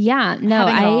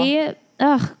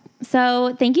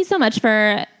 So thank you so much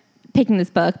for picking this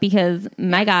book, because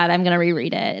my God, I'm going to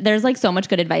reread it. There's like so much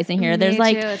good advice in here. There's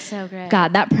like, it's so great.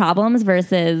 God, that problems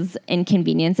versus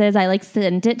inconveniences. I like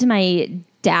sent it to my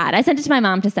dad. I sent it to my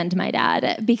mom to send to my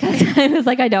dad because I was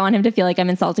like, I don't want him to feel like I'm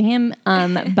insulting him.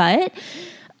 But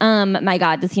my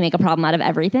God, does he make a problem out of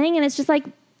everything? And it's just like,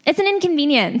 it's an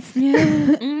inconvenience.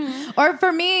 Or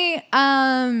for me,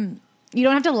 you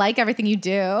don't have to like everything you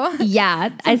do.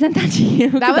 Yeah, I sent that to you.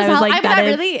 That was like, that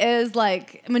really is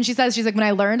like, when she says, she's like, when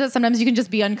I learned that sometimes you can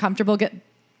just be uncomfortable,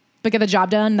 but get the job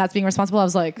done. And that's being responsible. I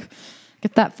was like,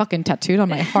 get that fucking tattooed on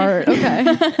my heart.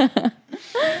 Okay.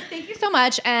 Thank you so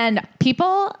much. And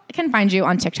people can find you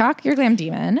on TikTok. You're Glam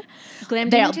Demon. Glam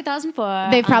Demon 2004.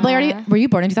 They've probably already... Were you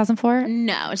born in 2004?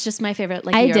 No, it's just my favorite.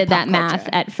 Like, I did that math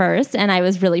at first, and I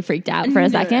was really freaked out for a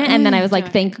second, and then I was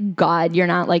like, "Thank God you're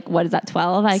not like, what is that?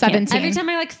 12? 17. Every time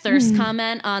I like thirst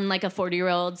comment on like a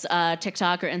 40-year-old's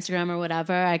TikTok or Instagram or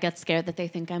whatever, I get scared that they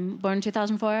think I'm born in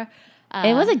 2004.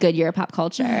 It was a good year of pop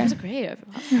culture. It was a great year of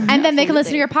pop culture. And then they can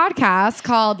listen to your podcast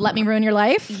called "Let Me Ruin Your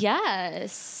Life."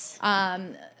 Yes.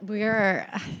 When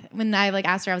I like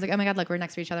asked her, I was like, oh my God, look, we're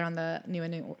next to each other on the new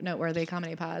and noteworthy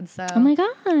comedy pod. So, oh my God.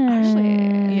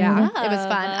 Actually, yeah, it was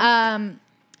fun.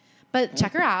 But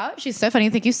check her out. She's so funny.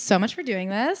 Thank you so much for doing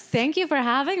this. Thank you for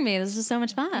having me. This was so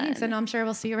much fun. Thanks. And I'm sure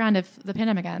we'll see you around if the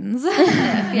pandemic ends.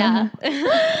 Yeah.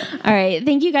 All right.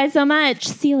 Thank you guys so much.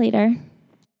 See you later.